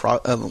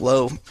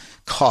low-cost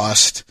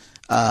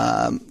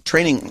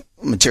training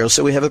materials.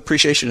 So we have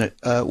Appreciation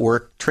at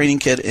Work training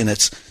kit, and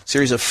it's a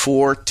series of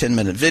 4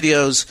 10-minute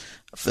videos,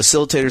 a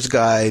facilitator's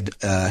guide,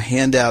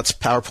 handouts,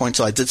 PowerPoint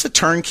slides. It's a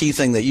turnkey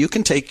thing that you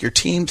can take your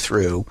team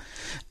through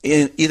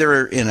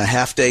either in a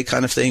half-day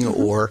kind of thing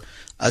or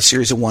a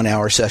series of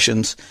 1-hour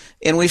sessions.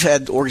 And we've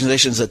had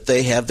organizations that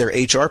they have their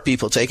HR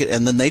people take it,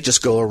 and then they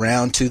just go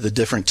around to the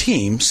different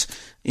teams,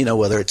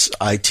 whether it's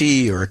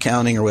IT or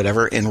accounting or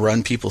whatever, and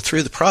run people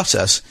through the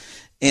process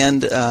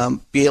and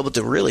be able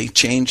to really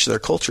change their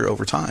culture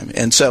over time.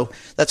 And so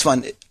that's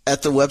fun.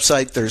 At the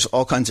website, there's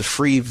all kinds of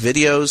free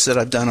videos that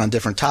I've done on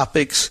different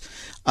topics,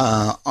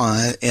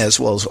 as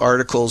well as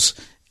articles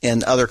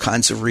and other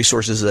kinds of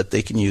resources that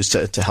they can use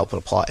to help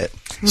apply it.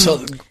 So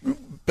the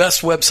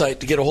best website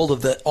to get a hold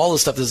of all the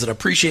stuff is at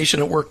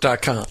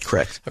appreciationatwork.com.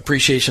 Correct.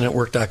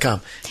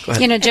 Appreciationatwork.com. Go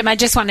ahead. Jim, I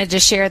just wanted to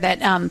share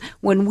that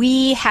when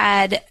we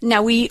had,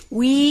 now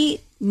we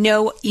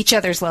know each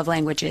other's love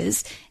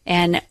languages,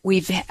 and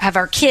we have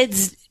our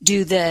kids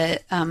do the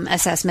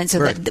assessment so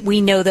that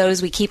we know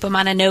those. We keep them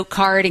on a note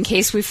card in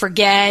case we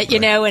forget,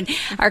 and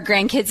our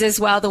grandkids as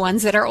well, the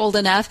ones that are old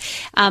enough.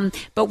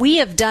 But we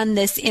have done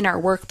this in our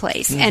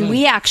workplace, and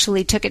we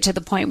actually took it to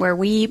the point where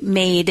we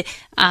made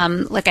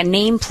like a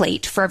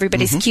nameplate for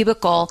everybody's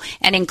cubicle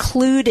and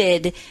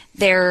included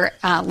their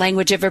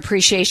language of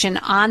appreciation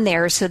on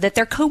there so that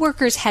their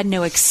coworkers had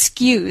no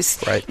excuse,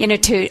 what is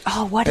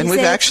it? And we've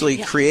actually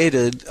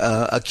created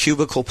a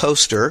cubicle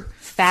poster.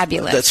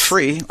 Fabulous. That's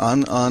free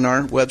on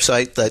our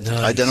website that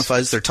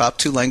identifies their top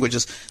 2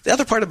 languages. The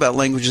other part about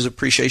languages of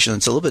appreciation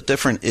that's a little bit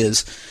different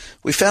is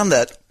we found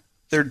that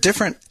there are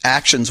different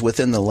actions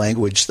within the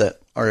language that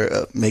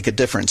are make a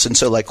difference. And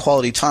so like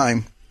quality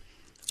time,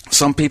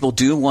 some people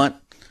do want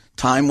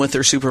time with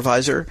their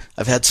supervisor.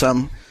 I've had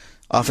some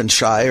often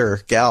shy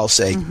or gal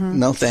say,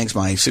 no thanks,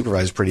 my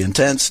supervisor's pretty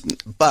intense,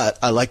 but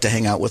I like to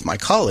hang out with my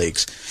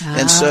colleagues.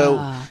 And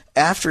so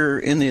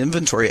in the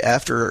inventory,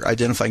 after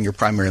identifying your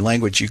primary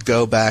language, you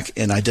go back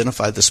and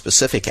identify the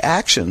specific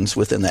actions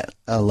within that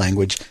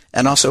language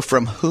and also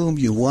from whom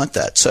you want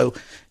that. So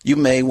you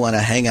may want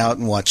to hang out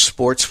and watch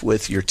sports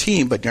with your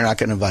team, but you're not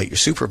going to invite your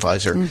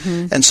supervisor.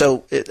 And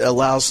so it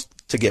allows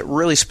to get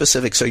really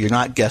specific so you're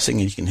not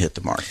guessing and you can hit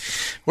the mark.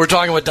 We're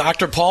talking with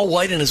Dr. Paul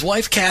White and his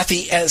wife,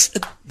 Kathy, as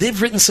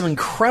they've written some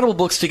incredible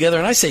books together.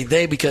 And I say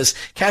they because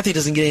Kathy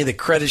doesn't get any of the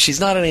credit. She's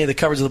not on any of the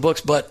covers of the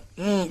books, but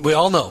we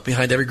all know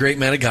behind every great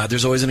man of God,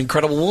 there's always an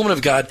incredible woman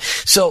of God.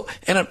 So,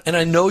 and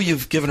I know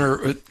you've given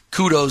her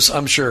kudos,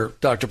 I'm sure,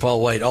 Dr. Paul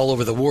White, all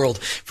over the world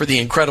for the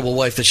incredible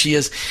wife that she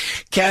is.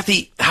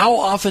 Kathy, how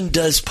often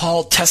does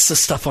Paul test this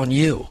stuff on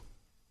you?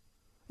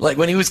 Like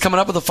when he was coming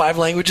up with the 5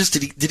 languages,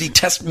 did he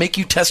make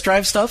you test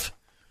drive stuff?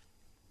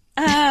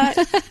 Yeah,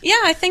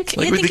 I think,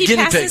 like I with think the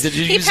guinea pig,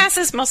 he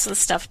passes most of the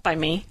stuff by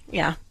me.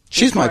 Yeah.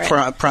 She's my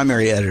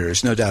primary editor,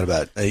 there's no doubt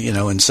about it,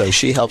 and so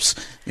she helps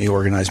me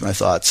organize my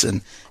thoughts,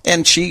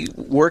 and she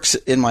works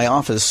in my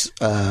office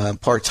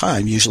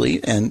part-time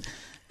usually, and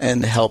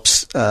and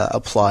helps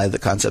apply the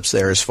concepts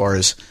there as far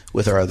as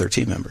with our other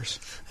team members.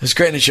 It's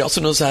great, and she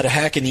also knows how to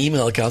hack an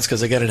email accounts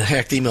because I got a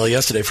hacked email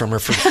yesterday from her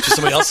from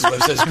somebody else's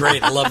website. It's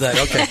great. I love that.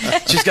 Okay.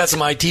 She's got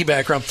some IT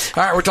background.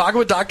 All right, we're talking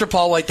with Dr.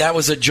 Paul White. That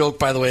was a joke,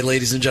 by the way,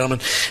 ladies and gentlemen.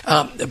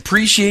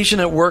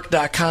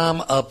 Appreciationatwork.com,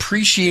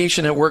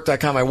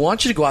 appreciationatwork.com. I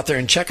want you to go out there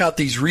and check out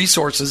these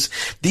resources.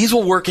 These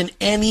will work in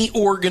any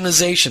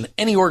organization,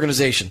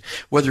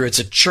 whether it's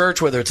a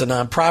church, whether it's a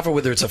nonprofit,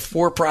 whether it's a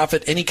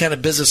for-profit, any kind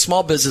of business,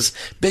 small business,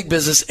 big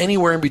business,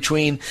 anywhere in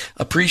between.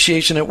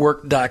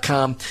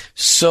 Appreciationatwork.com.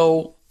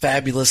 So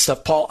fabulous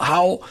stuff. Paul,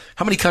 how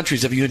many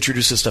countries have you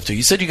introduced this stuff to?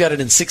 You said you got it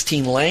in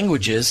 16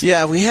 languages.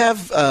 Yeah, we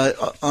have,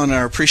 on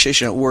our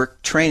Appreciation at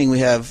Work training, we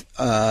have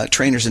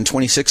trainers in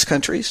 26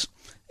 countries,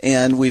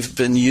 and we've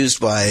been used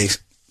by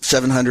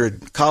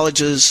 700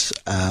 colleges.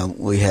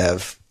 We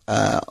have,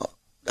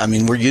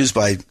 we're used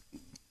by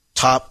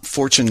top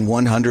Fortune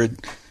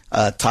 100,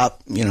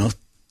 top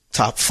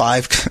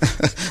 5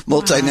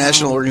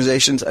 multinational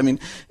organizations. I mean,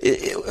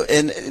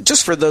 and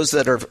just for those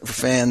that are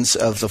fans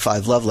of the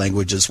 5 love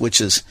languages,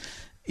 which is,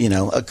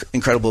 an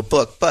incredible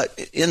book. But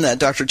in that,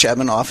 Dr.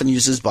 Chapman often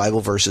uses Bible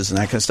verses and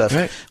that kind of stuff.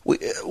 Right.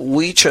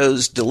 We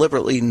chose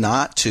deliberately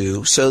not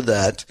to, so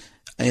that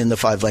in the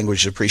 5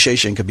 languages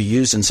appreciation could be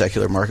used in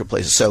secular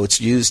marketplaces. So it's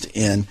used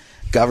in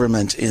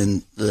government,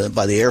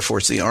 by the Air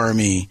Force, the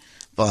Army,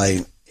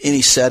 by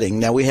any setting.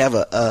 Now we have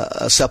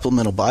a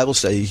supplemental Bible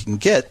study you can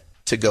get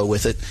to go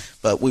with it,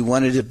 but we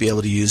wanted to be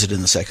able to use it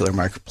in the secular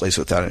marketplace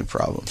without any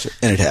problems,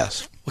 and it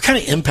has. What kind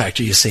of impact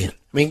are you seeing?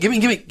 I mean, give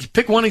me,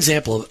 pick one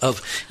example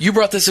of you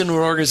brought this into an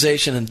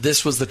organization and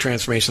this was the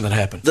transformation that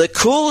happened. The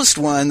coolest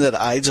one that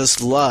I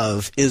just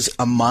love is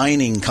a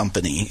mining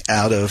company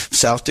out of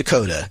South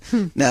Dakota.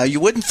 Now, you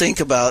wouldn't think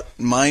about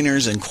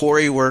miners and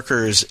quarry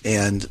workers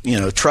and,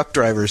 truck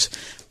drivers,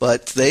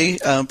 but they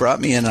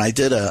brought me in and I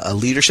did a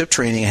leadership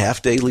training, a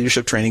half-day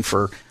leadership training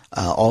for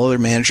all of their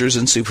managers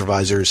and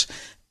supervisors.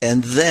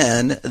 And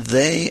then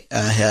they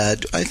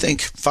had, I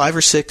think, 5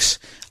 or 6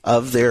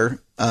 of their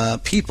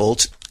people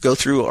to go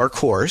through our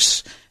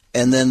course.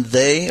 And then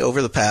they,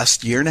 over the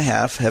past year and a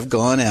half, have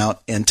gone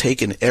out and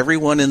taken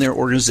everyone in their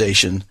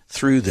organization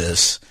through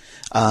this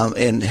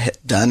and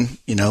done,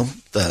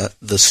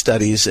 the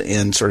studies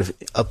and sort of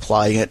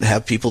applying it and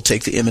have people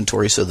take the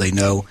inventory so they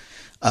know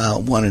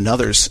one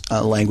another's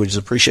language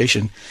of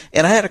appreciation.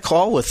 And I had a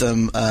call with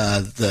them,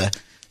 the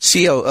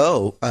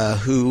COO,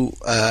 who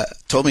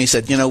told me, he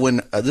said,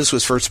 when this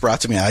was first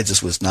brought to me, I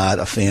just was not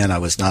a fan. I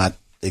was not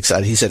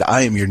excited. He said,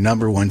 I am your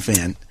number one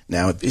fan.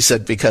 Now, he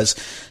said, because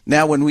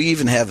now when we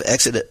even have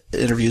exit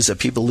interviews that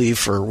people leave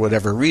for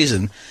whatever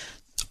reason,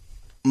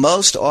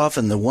 most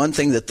often the one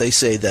thing that they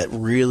say that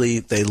really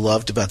they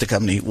loved about the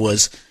company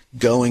was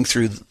going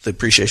through the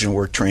appreciation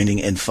work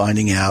training and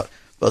finding out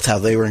both how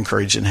they were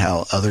encouraged and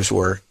how others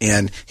were.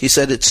 And he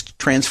said it's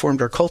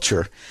transformed our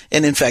culture.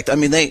 And in fact,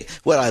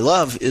 what I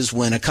love is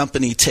when a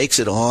company takes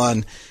it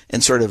on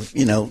and sort of,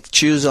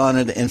 chews on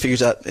it and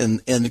figures out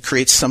and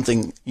creates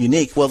something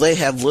unique. Well,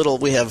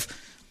 we have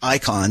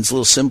icons,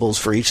 little symbols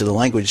for each of the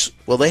languages.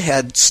 Well, they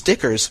had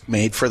stickers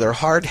made for their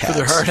hard hats. For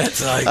their hard hats.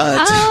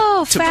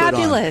 To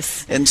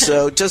fabulous. Put on. And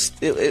so just,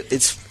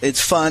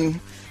 it's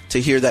fun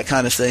to hear that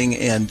kind of thing.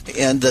 And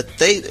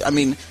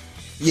that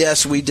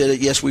yes, we did it.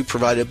 Yes, we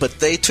provided it. But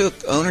they took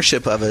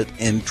ownership of it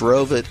and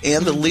drove it.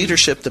 And the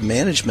leadership, the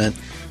management,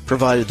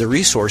 provided the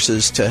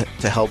resources to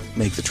help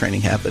make the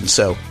training happen.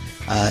 So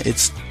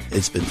it's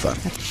been fun.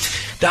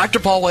 Dr.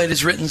 Paul White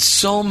has written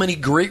so many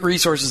great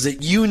resources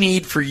that you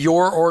need for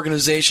your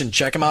organization.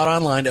 Check them out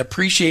online,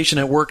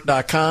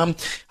 appreciationatwork.com,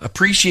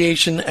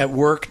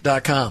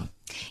 appreciationatwork.com.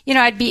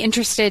 I'd be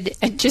interested,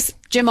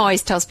 Jim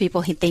always tells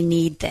people they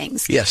need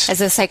things. Yes.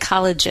 As a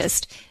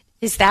psychologist,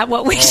 is that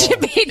what we should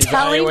be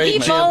telling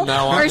people?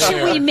 Or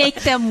should we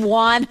make them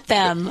want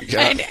them?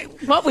 Yeah.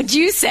 What would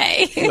you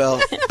say? Well,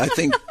 I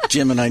think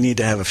Jim and I need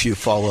to have a few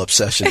follow-up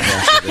sessions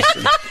after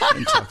this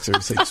and talk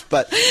through things.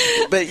 But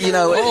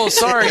oh,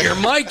 sorry, your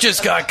mic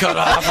just got cut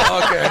off.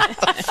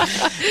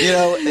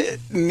 Okay.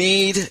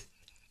 Need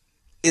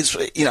is,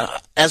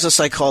 as a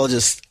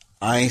psychologist,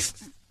 I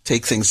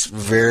take things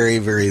very,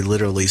 very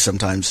literally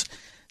sometimes.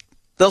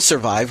 They'll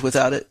survive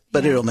without it,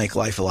 but it'll make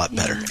life a lot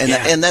better.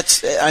 And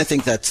I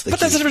think that's the key.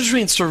 But that's the difference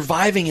between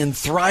surviving and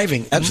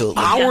thriving.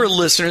 Absolutely. Our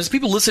listeners,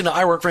 people listening to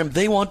I Work For Him,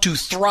 they want to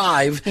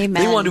thrive. Amen.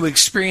 They want to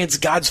experience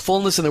God's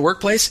fullness in their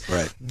workplace.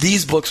 Right.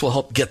 These books will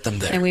help get them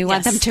there. And we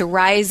want them to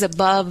rise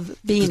above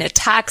being a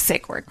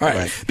toxic workplace.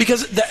 Right.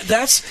 Because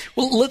that's,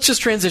 let's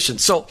just transition.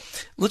 So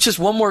let's just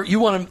one more. You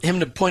want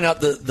him to point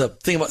out the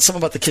thing about something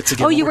about the kits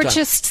again. Oh, you were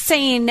just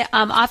saying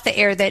off the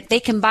air that they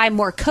can buy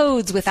more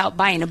codes without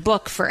buying a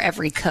book for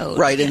every code.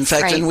 Right. In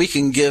fact, and we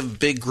can give give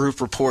big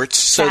group reports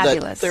so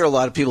Fabulous. that there are a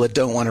lot of people that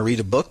don't want to read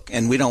a book,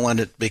 and we don't want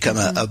it to become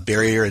a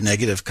barrier, a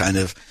negative kind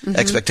of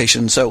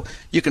expectation. So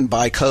you can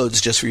buy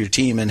codes just for your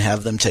team and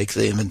have them take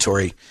the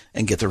inventory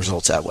and get the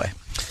results that way.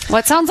 Well,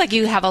 it sounds like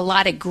you have a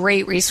lot of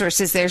great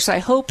resources there, so I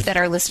hope that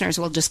our listeners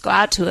will just go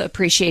out to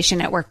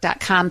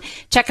appreciationatwork.com,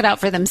 check it out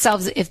for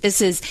themselves. If this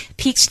has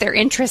piqued their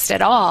interest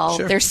at all,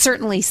 there's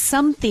certainly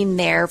something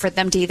there for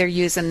them to either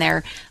use in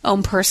their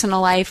own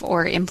personal life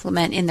or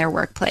implement in their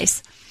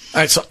workplace. All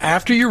right, so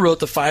after you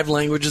wrote the 5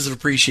 Languages of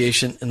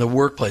Appreciation in the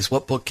Workplace,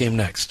 what book came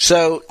next?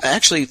 So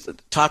actually,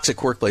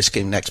 Toxic Workplace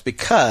came next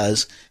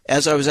because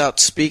as I was out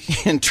speaking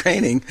and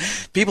training,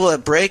 people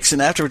at breaks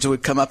and afterwards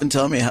would come up and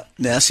tell me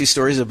nasty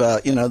stories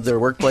about, their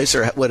workplace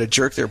or what a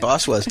jerk their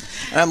boss was.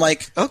 And I'm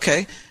like,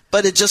 okay.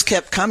 But it just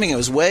kept coming. It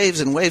was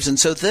waves and waves. And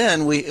so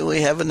then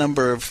we have a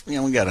number of, we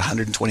got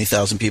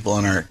 120,000 people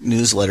on our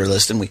newsletter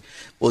list, and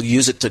we'll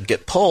use it to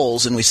get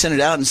polls. And we sent it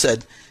out and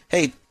said,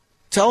 hey,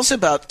 tell us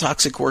about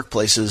toxic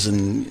workplaces,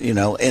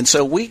 and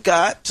so we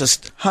got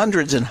just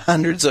hundreds and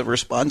hundreds of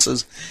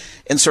responses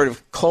and sort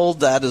of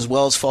culled that as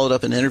well as followed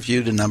up and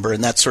interviewed a number,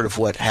 and that's sort of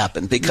what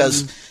happened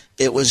because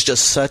it was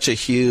just such a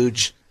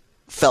huge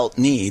felt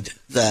need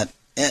that,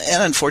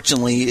 and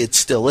unfortunately it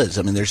still is.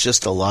 I mean, there's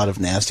just a lot of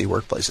nasty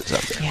workplaces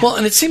out there. Yeah. Well,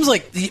 and it seems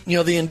like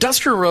the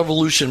Industrial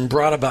Revolution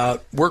brought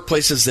about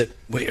workplaces that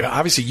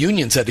obviously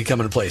unions had to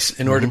come into place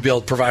in order to be able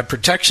to provide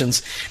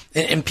protections,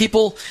 and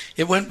people.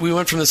 We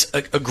went from this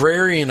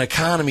agrarian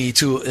economy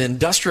to an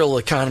industrial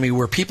economy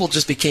where people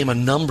just became a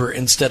number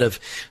instead of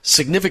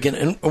significant,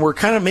 and we're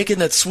kind of making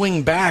that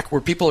swing back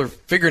where people are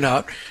figuring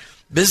out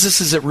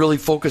businesses that really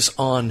focus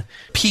on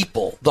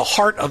people, the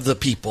heart of the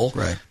people.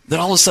 Right. Then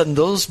all of a sudden,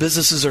 those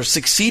businesses are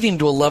succeeding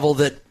to a level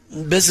that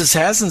business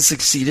hasn't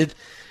succeeded.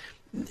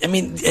 I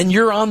mean, and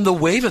you're on the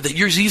wave of that.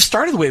 You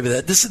started the wave of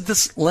that.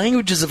 This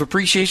Languages of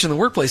Appreciation in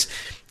the workplace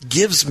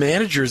gives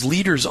managers,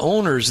 leaders,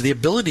 owners the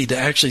ability to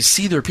actually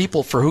see their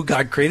people for who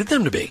God created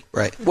them to be.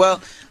 Right. Well,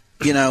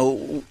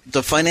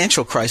 the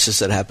financial crisis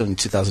that happened in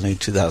 2008,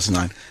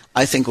 2009,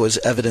 I think was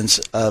evidence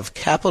of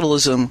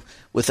capitalism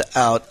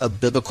without a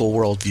biblical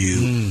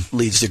worldview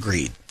leads to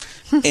greed.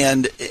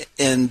 And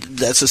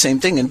that's the same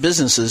thing in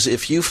businesses.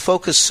 If you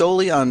focus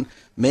solely on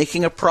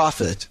making a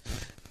profit,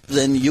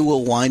 then you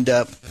will wind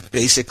up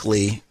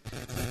basically,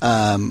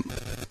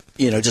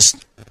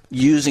 just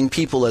using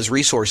people as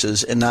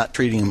resources and not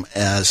treating them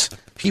as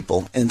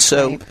people. And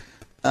so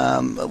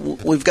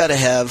we've got to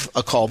have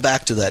a call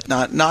back to that.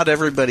 Not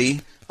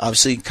everybody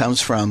obviously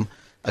comes from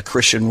a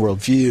Christian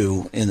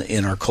worldview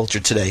in our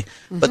culture today,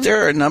 but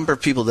there are a number of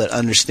people that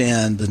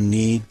understand the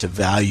need to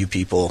value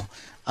people,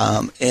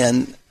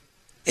 and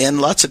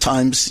lots of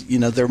times,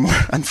 they're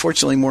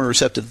unfortunately more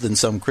receptive than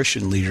some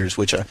Christian leaders,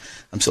 which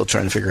I'm still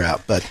trying to figure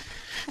out. But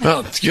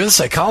well, you're the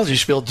psychologist, you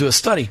should be able to do a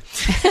study.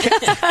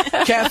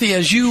 Kathy,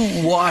 as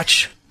you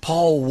watch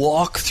Paul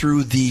walk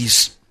through the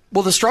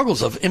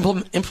struggles of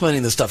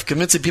implementing this stuff,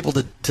 convincing people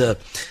to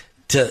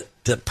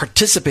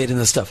participate in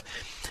this stuff,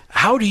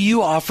 how do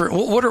you offer?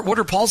 What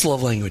are Paul's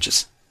love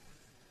languages?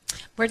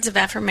 Words of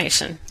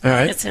affirmation. All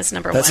right. It's his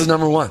number one. That's his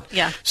number one.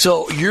 Yeah.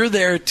 So you're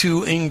there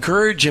to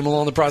encourage him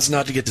along the process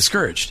not to get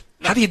discouraged.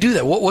 How do you do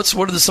that? What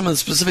are some of the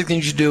specific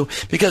things you do?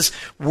 Because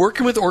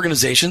working with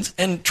organizations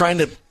and trying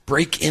to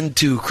break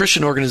into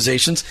Christian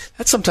organizations,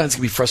 that sometimes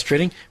can be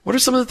frustrating. What are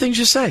some of the things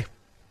you say?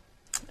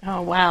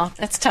 Oh, wow.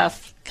 That's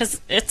tough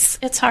because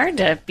it's hard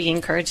to be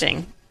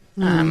encouraging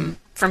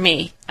for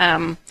me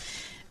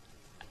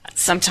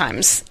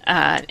sometimes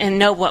and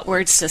know what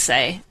words to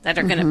say that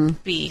are going to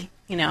be,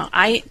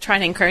 I try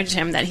to encourage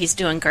him that he's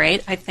doing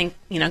great. I think,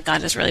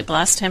 God has really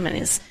blessed him and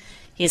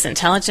he's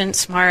intelligent,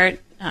 smart,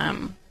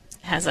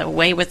 has a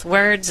way with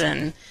words,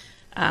 and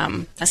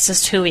that's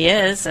just who he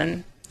is.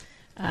 And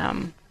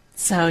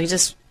so you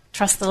just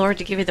trust the Lord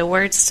to give you the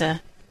words to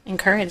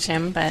encourage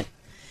him. But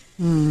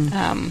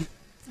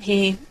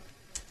he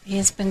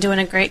has been doing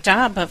a great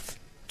job of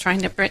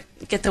trying to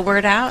get the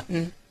word out.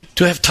 And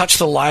to have touched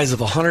the lives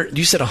of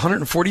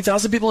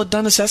 140,000 people had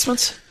done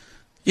assessments?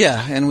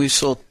 Yeah, and we've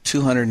sold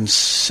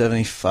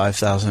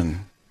 275,000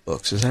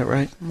 books. Is that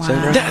right? Wow. Is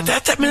that right?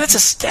 That's a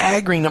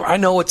staggering number. I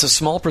know it's a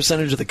small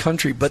percentage of the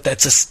country, but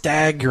that's a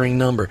staggering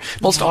number.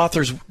 Most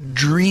authors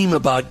dream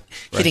about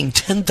hitting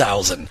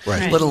 10,000,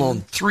 let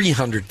alone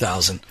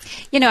 300,000.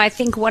 I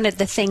think one of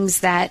the things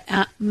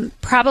that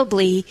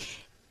probably...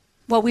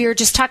 Well, we were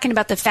just talking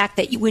about the fact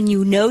that when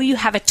you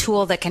have a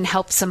tool that can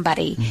help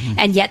somebody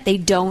and yet they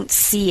don't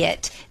see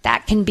it,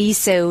 that can be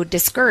so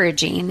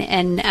discouraging.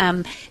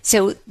 And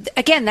so,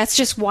 again, that's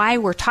just why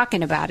we're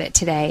talking about it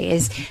today,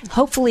 is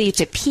hopefully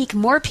to pique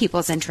more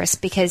people's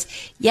interest because,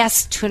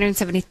 yes,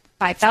 275,000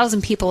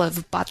 5,000 people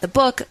have bought the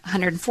book,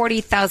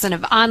 140,000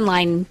 of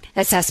online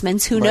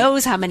assessments. Who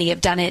knows how many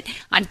have done it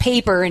on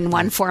paper in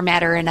one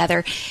format or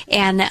another.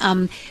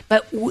 And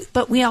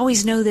but we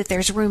always know that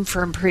there's room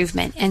for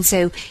improvement. And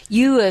so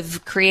you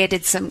have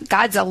created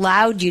God's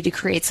allowed you to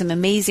create some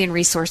amazing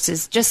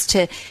resources just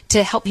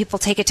to help people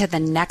take it to the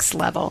next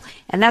level.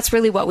 And that's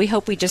really what we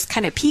hope. We just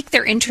kind of pique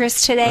their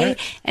interest today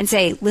and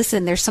say,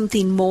 listen, there's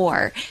something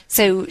more.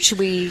 So should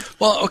we?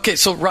 Well, okay.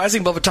 So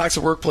Rising Above a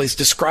Toxic Workplace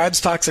describes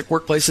toxic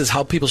workplaces,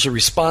 how people should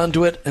respond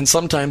to it, and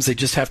sometimes they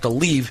just have to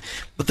leave.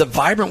 But the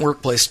Vibrant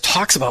Workplace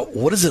talks about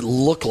what does it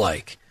look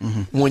like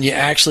when you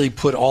actually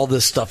put all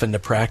this stuff into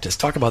practice.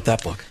 Talk about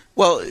that book.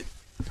 Well,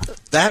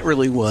 that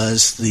really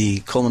was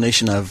the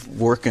culmination of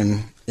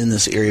working in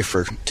this area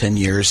for 10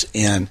 years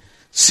and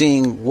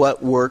seeing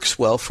what works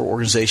well for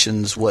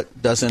organizations,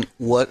 what doesn't,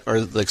 what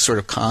are the sort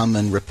of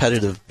common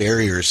repetitive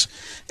barriers.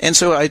 And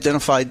so I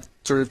identified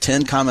sort of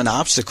 10 common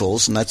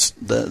obstacles, and that's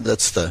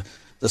the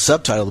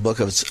subtitle of the book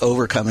of it's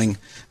overcoming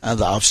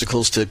the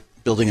obstacles to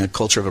building a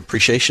culture of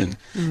appreciation.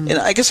 And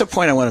I guess a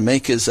point I want to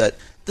make is that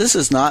this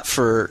is not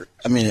for,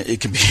 I mean,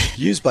 it can be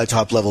used by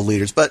top-level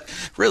leaders, but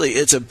really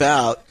it's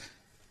about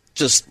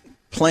just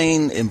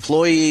plain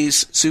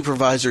employees,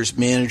 supervisors,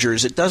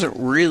 managers. It doesn't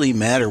really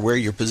matter where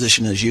your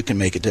position is. You can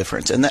make a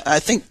difference. And I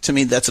think, to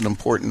me, that's an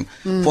important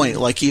point.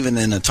 Like even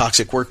in a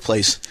toxic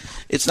workplace,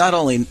 it's not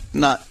only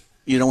not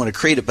you don't want to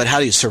create it, but how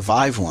do you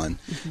survive one?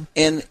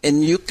 And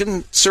you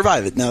can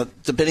survive it. Now,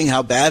 depending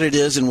how bad it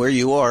is and where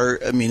you are,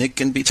 I mean, it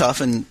can be tough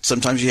and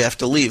sometimes you have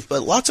to leave.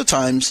 But lots of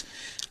times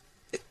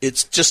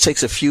it just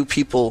takes a few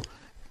people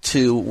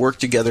to work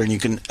together, and you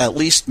can at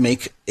least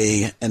make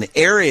an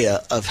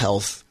area of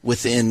health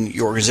within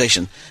your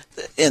organization.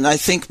 And I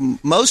think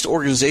most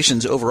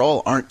organizations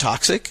overall aren't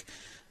toxic,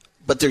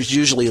 but there's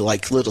usually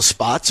like little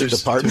spots or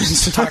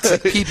departments.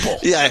 Toxic people.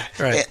 Yeah.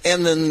 Right.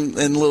 And then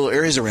little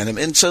areas around them.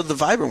 And so the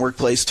Vibrant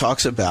Workplace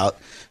talks about,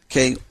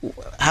 okay,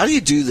 how do you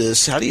do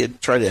this? How do you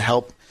try to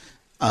help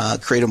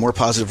create a more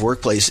positive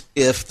workplace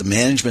if the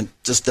management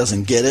just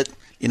doesn't get it?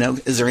 You know,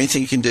 is there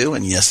anything you can do?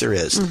 And yes, there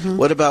is.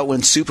 What about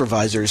when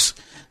supervisors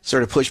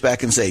sort of push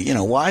back and say, you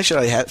know, why should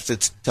I have to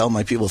tell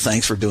my people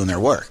thanks for doing their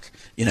work?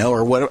 You know,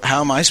 or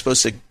how am I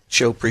supposed to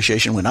show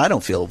appreciation when I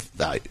don't feel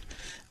valued?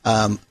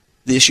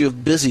 The issue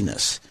of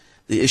busyness,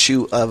 the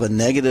issue of a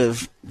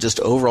negative,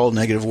 just overall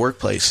negative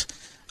workplace,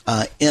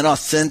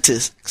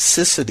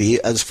 inauthenticity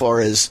as far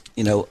as,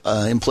 you know,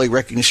 employee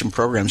recognition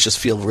programs just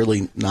feel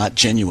really not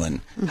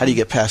genuine. How do you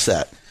get past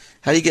that?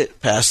 How do you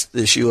get past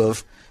the issue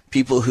of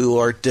people who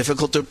are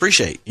difficult to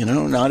appreciate? You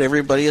know, not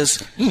everybody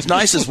is as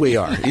nice as we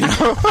are, you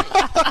know.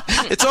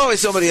 It's always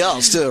somebody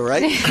else too,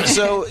 right?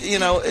 So, you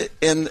know,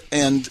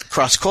 and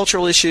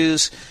cross-cultural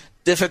issues,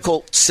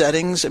 difficult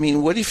settings. I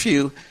mean, what if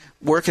you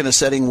work in a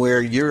setting where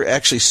you're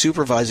actually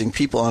supervising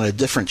people on a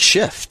different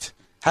shift?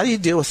 How do you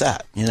deal with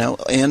that, you know,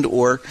 and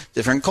or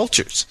different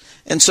cultures?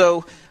 And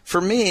so for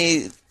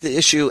me, the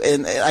issue,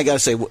 and I got to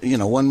say, you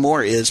know, one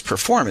more is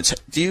performance.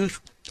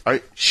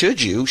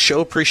 Should you show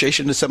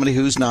appreciation to somebody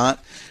who's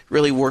not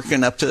really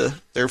working up to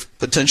their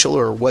potential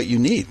or what you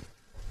need?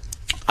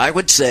 I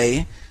would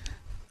say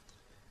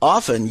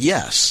often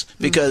yes,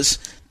 because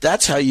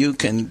that's how you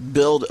can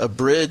build a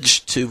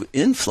bridge to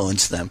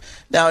influence them.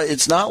 Now,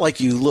 it's not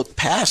like you look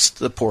past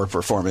the poor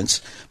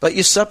performance, but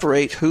you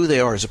separate who they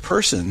are as a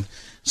person.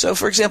 So,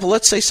 for example,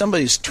 let's say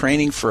somebody's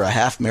training for a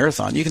half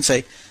marathon. You can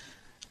say,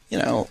 you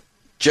know,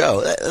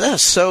 Joe,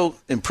 that's so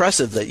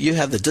impressive that you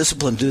have the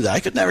discipline to do that. I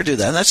could never do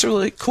that. And that's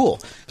really cool.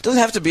 It doesn't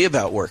have to be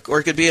about work.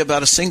 Or it could be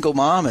about a single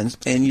mom, and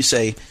you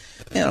say,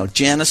 you know,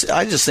 Janice,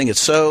 I just think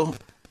it's so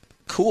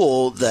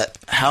cool that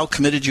how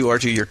committed you are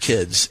to your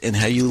kids and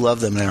how you love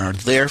them and are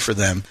there for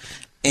them.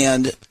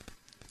 And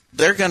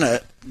they're going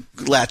to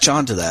latch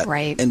on to that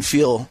and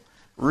feel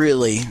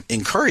really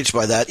encouraged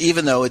by that,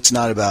 even though it's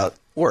not about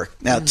work.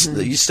 Now,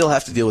 you still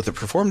have to deal with the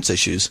performance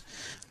issues,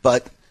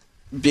 but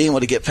being able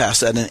to get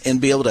past that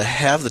and be able to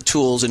have the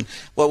tools. And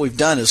what we've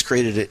done is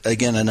created,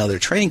 again, another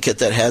training kit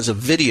that has a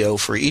video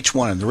for each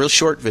one, the real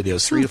short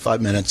videos, 3 to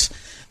 5 minutes,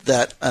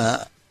 that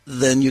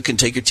then you can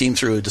take your team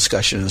through a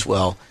discussion as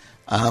well.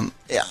 I'm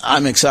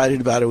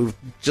excited about it. We've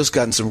just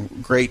gotten some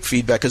great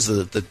feedback because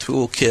the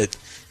toolkit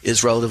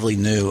is relatively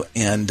new,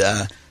 and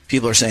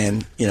people are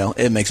saying, you know,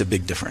 it makes a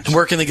big difference. And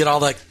where can they get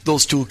all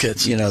those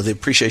toolkits? You know, the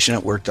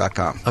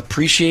appreciationatwork.com.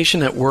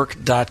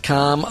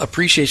 Appreciationatwork.com.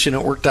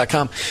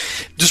 Appreciationatwork.com.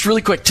 Just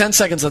really quick, 10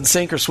 seconds on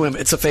sink or swim.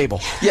 It's a fable.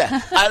 Yeah.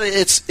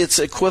 It's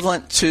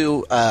equivalent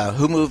to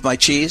Who Moved My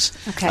Cheese?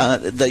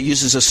 That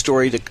uses a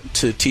story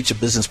to teach a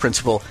business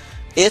principle.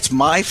 It's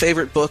my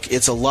favorite book.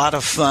 It's a lot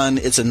of fun.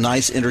 It's a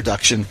nice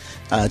introduction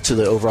to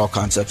the overall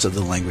concepts of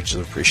the language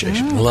of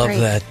appreciation. Love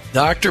that.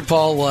 Dr.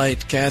 Paul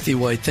White, Kathy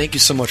White, thank you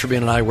so much for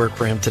being on I Work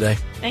for Him today.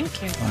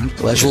 Thank you.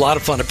 It was a lot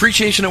of fun.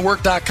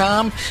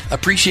 Appreciationatwork.com.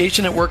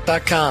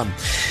 Appreciationatwork.com.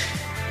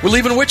 We're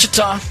leaving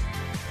Wichita.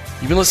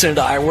 You've been listening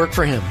to I Work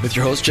for Him with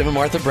your host, Jim and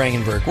Martha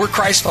Brangenberg. We're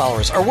Christ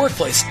followers. Our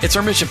workplace, it's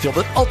our mission field,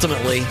 but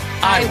ultimately,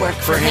 I work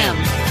for Him.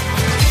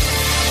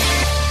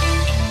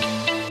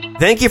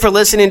 Thank you for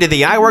listening to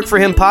the I Work For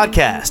Him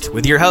podcast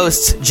with your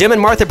hosts, Jim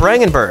and Martha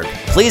Brangenberg.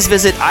 Please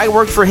visit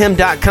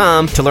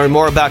iworkforhim.com to learn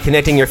more about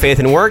connecting your faith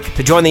and work,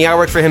 to join the I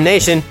Work For Him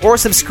Nation, or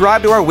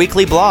subscribe to our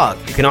weekly blog.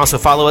 You can also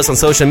follow us on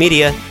social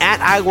media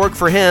at I Work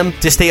For Him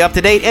to stay up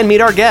to date and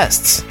meet our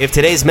guests. If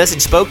today's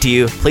message spoke to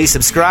you, please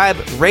subscribe,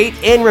 rate,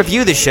 and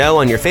review the show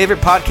on your favorite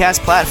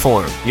podcast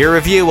platform. Your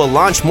review will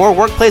launch more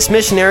workplace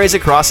missionaries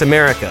across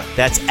America.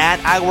 That's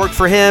at I Work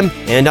For Him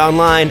and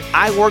online,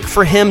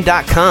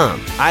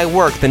 iworkforhim.com. I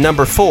work the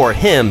number 4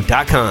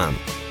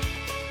 him.com.